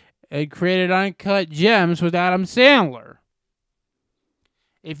script and created Uncut Gems with Adam Sandler.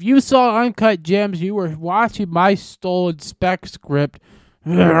 If you saw Uncut Gems, you were watching my stolen spec script,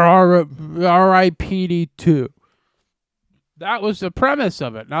 R.I.P.D. 2. That was the premise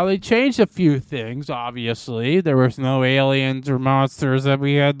of it. Now, they changed a few things, obviously. There was no aliens or monsters that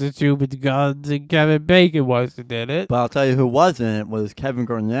we had to shoot with guns, and Kevin Bacon wasn't in it. But I'll tell you who was in it was Kevin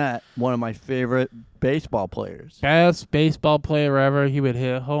Garnett, one of my favorite baseball players. Best baseball player ever. He would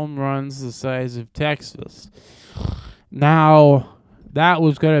hit home runs the size of Texas. Now, that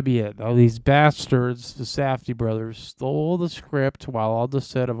was going to be it. Now, these bastards, the Safdie brothers, stole the script while on the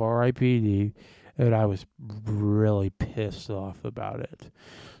set of R.I.P.D., and I was really pissed off about it.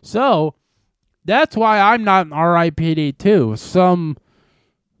 So, that's why I'm not in R.I.P.D. 2.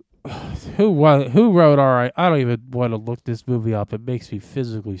 Who wrote R.I.? I don't even want to look this movie up. It makes me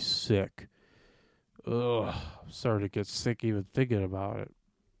physically sick. Ugh. I'm starting to get sick even thinking about it.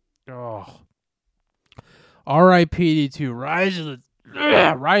 Ugh. R.I.P.D. 2. Rise of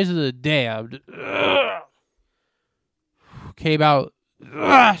the Damned. Ugh. Came out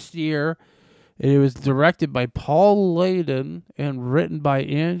last year. It was directed by Paul Layden and written by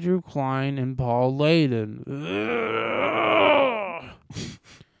Andrew Klein and Paul Layden.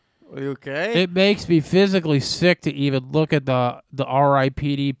 Are you okay? It makes me physically sick to even look at the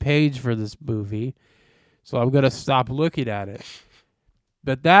R.I.P.D. page for this movie, so I'm going to stop looking at it.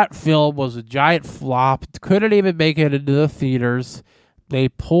 But that film was a giant flop. Couldn't even make it into the theaters. They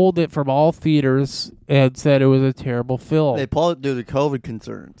pulled it from all theaters and said it was a terrible film. They pulled it due to COVID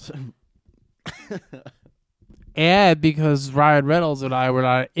concerns. And because Ryan Reynolds and I were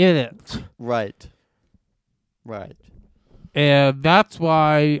not in it. Right. And that's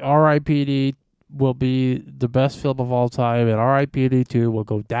why R.I.P.D. will be the best film of all time, and R.I.P.D. 2 will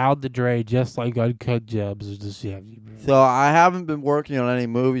go down the drain just like Uncut Gems. So I haven't been working on any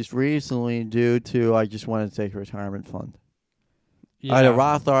movies recently due to I just wanted to take a retirement fund. Yeah. I had a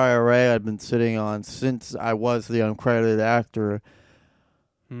Roth IRA I'd been sitting on since I was the uncredited actor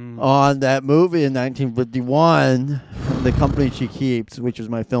on that movie in 1951, The Company She Keeps, which was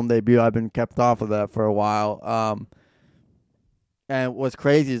my film debut. I've been kept off of that for a while. And what's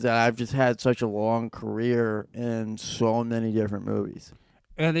crazy is that I've just had such a long career in so many different movies.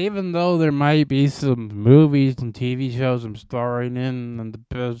 And even though there might be some movies and TV shows I'm starring in the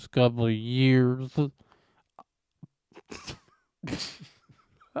past couple of years,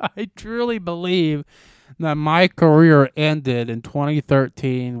 I truly believe that my career ended in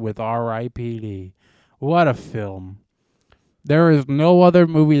 2013 with R.I.P.D. What a film. There is no other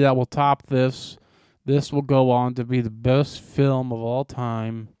movie that will top this. This will go on to be the best film of all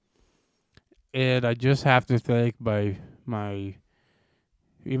time. And I just have to thank my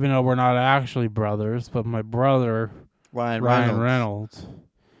even though we're not actually brothers, but my brother, Ryan Reynolds,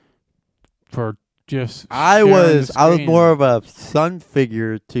 for just I was more of a son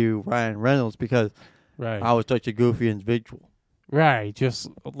figure to Ryan Reynolds because I was such a goofy individual. Right, just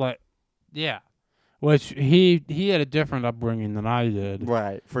like, yeah. Which he had a different upbringing than I did.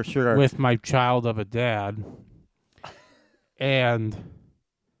 Right, for sure. With my child of a dad. And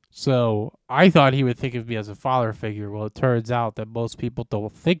so I thought he would think of me as a father figure. Well, it turns out that most people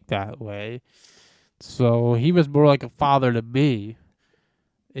don't think that way. So he was more like a father to me.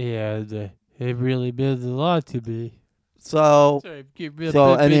 And It really means a lot to me. So Sorry, keep real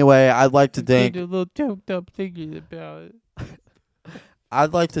so thinking- anyway, I'd like to thank getting a little choked up thinking about it.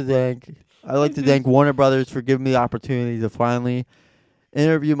 I'd like to thank Warner Brothers for giving me the opportunity to finally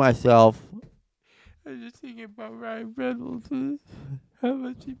interview myself. I was just thinking about Ryan Reynolds. How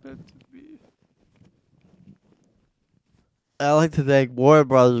much he meant to me. I'd like to thank Warner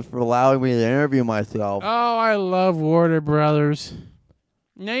Brothers for allowing me to interview myself. Oh, I love Warner Brothers.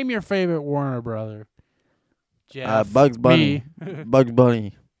 Name your favorite Warner Brother. Jeff. Bugs Bunny. Me. Bugs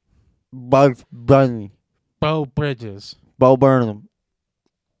Bunny. Bugs Bunny. Bo Bridges. Bo Burnham.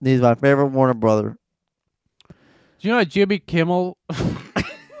 He's my favorite Warner brother. Do you know what Jimmy Kimmel...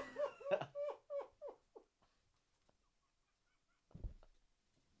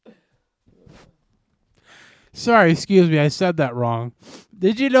 Sorry, excuse me, I said that wrong.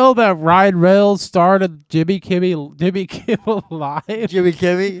 Did you know that Ryan Reynolds started Jimmy Kimmel Live? Jimmy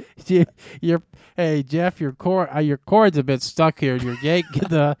Kimmy? Hey Jeff, your cord's a bit stuck here. You're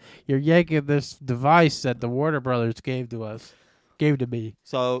yanking this device that the Warner Brothers gave to me.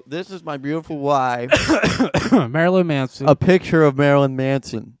 So this is my beautiful wife. Marilyn Manson. A picture of Marilyn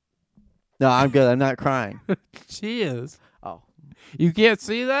Manson. No, I'm good. I'm not crying. She is. Oh. You can't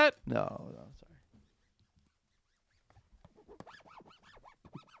see that? No, sorry.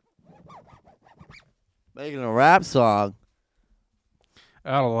 Making a rap song.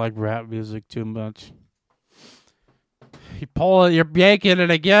 I don't like rap music too much. You're yanking it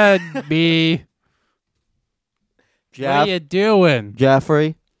again, B. What are you doing?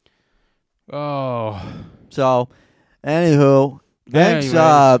 Jeffrey. Oh. So, anywho,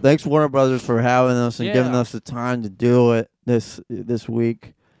 thanks Warner Brothers for having us and giving us the time to do it this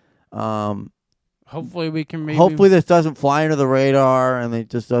week. Hopefully we can maybe... Hopefully this doesn't fly under the radar and it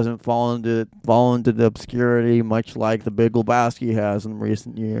just doesn't fall into the obscurity, much like the Big Lebowski has in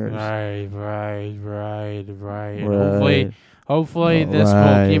recent years. Right. And hopefully this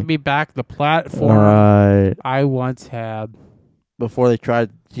will give me back the platform I once had. Before they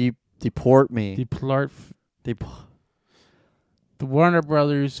tried to deport me. The Warner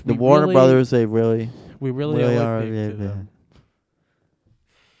Brothers. The Warner Brothers, they really are are. big to them.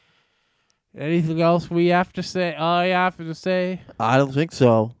 Anything else we have to say? I don't think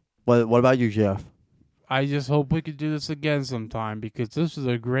so. What about you, Jeff? I just hope we could do this again sometime because this was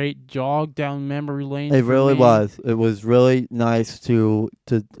a great jog down memory lane. It really was. It was really nice to.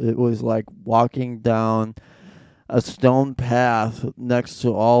 It was like walking down a stone path next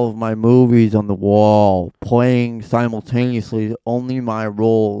to all of my movies on the wall, playing simultaneously only my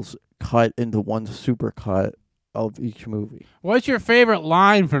roles cut into one supercut of each movie. What's your favorite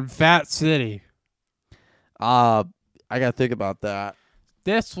line from Fat City? I gotta think about that.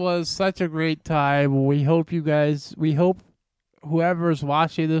 This was such a great time. We hope whoever's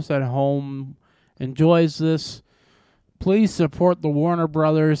watching this at home enjoys this. Please support the Warner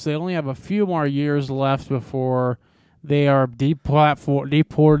Brothers. They only have a few more years left before they are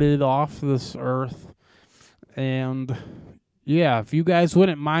deported off this earth. And yeah, if you guys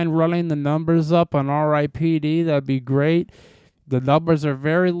wouldn't mind running the numbers up on RIPD, that'd be great. The numbers are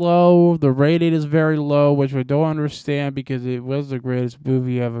very low. The rating is very low, which we don't understand because it was the greatest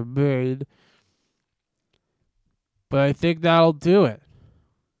movie ever made. But I think that'll do it.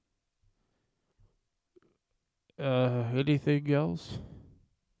 Anything else?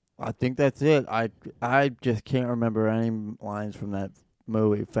 I think that's it. I just can't remember any lines from that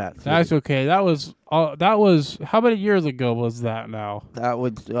movie, Fat City. That's okay. That was how many years ago was that now? That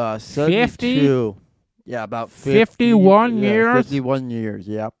was 50? Yeah, about 51 years? 51 years,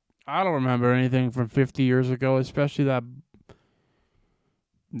 yep. I don't remember anything from 50 years ago, especially that.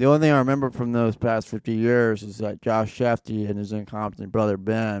 The only thing I remember from those past 50 years is that Josh Shefty and his incompetent brother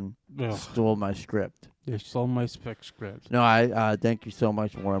Ben stole my script. They stole my script. No, I thank you so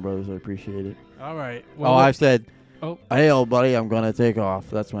much, Warner Brothers. I appreciate it. All right. Well, I said, oh, hey, old buddy, I'm going to take off.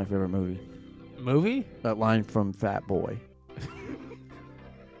 That's my favorite movie. Movie? That line from Fat Boy.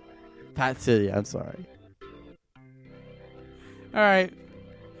 Fat City, I'm sorry. All right.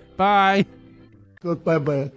 Bye. Goodbye, bye.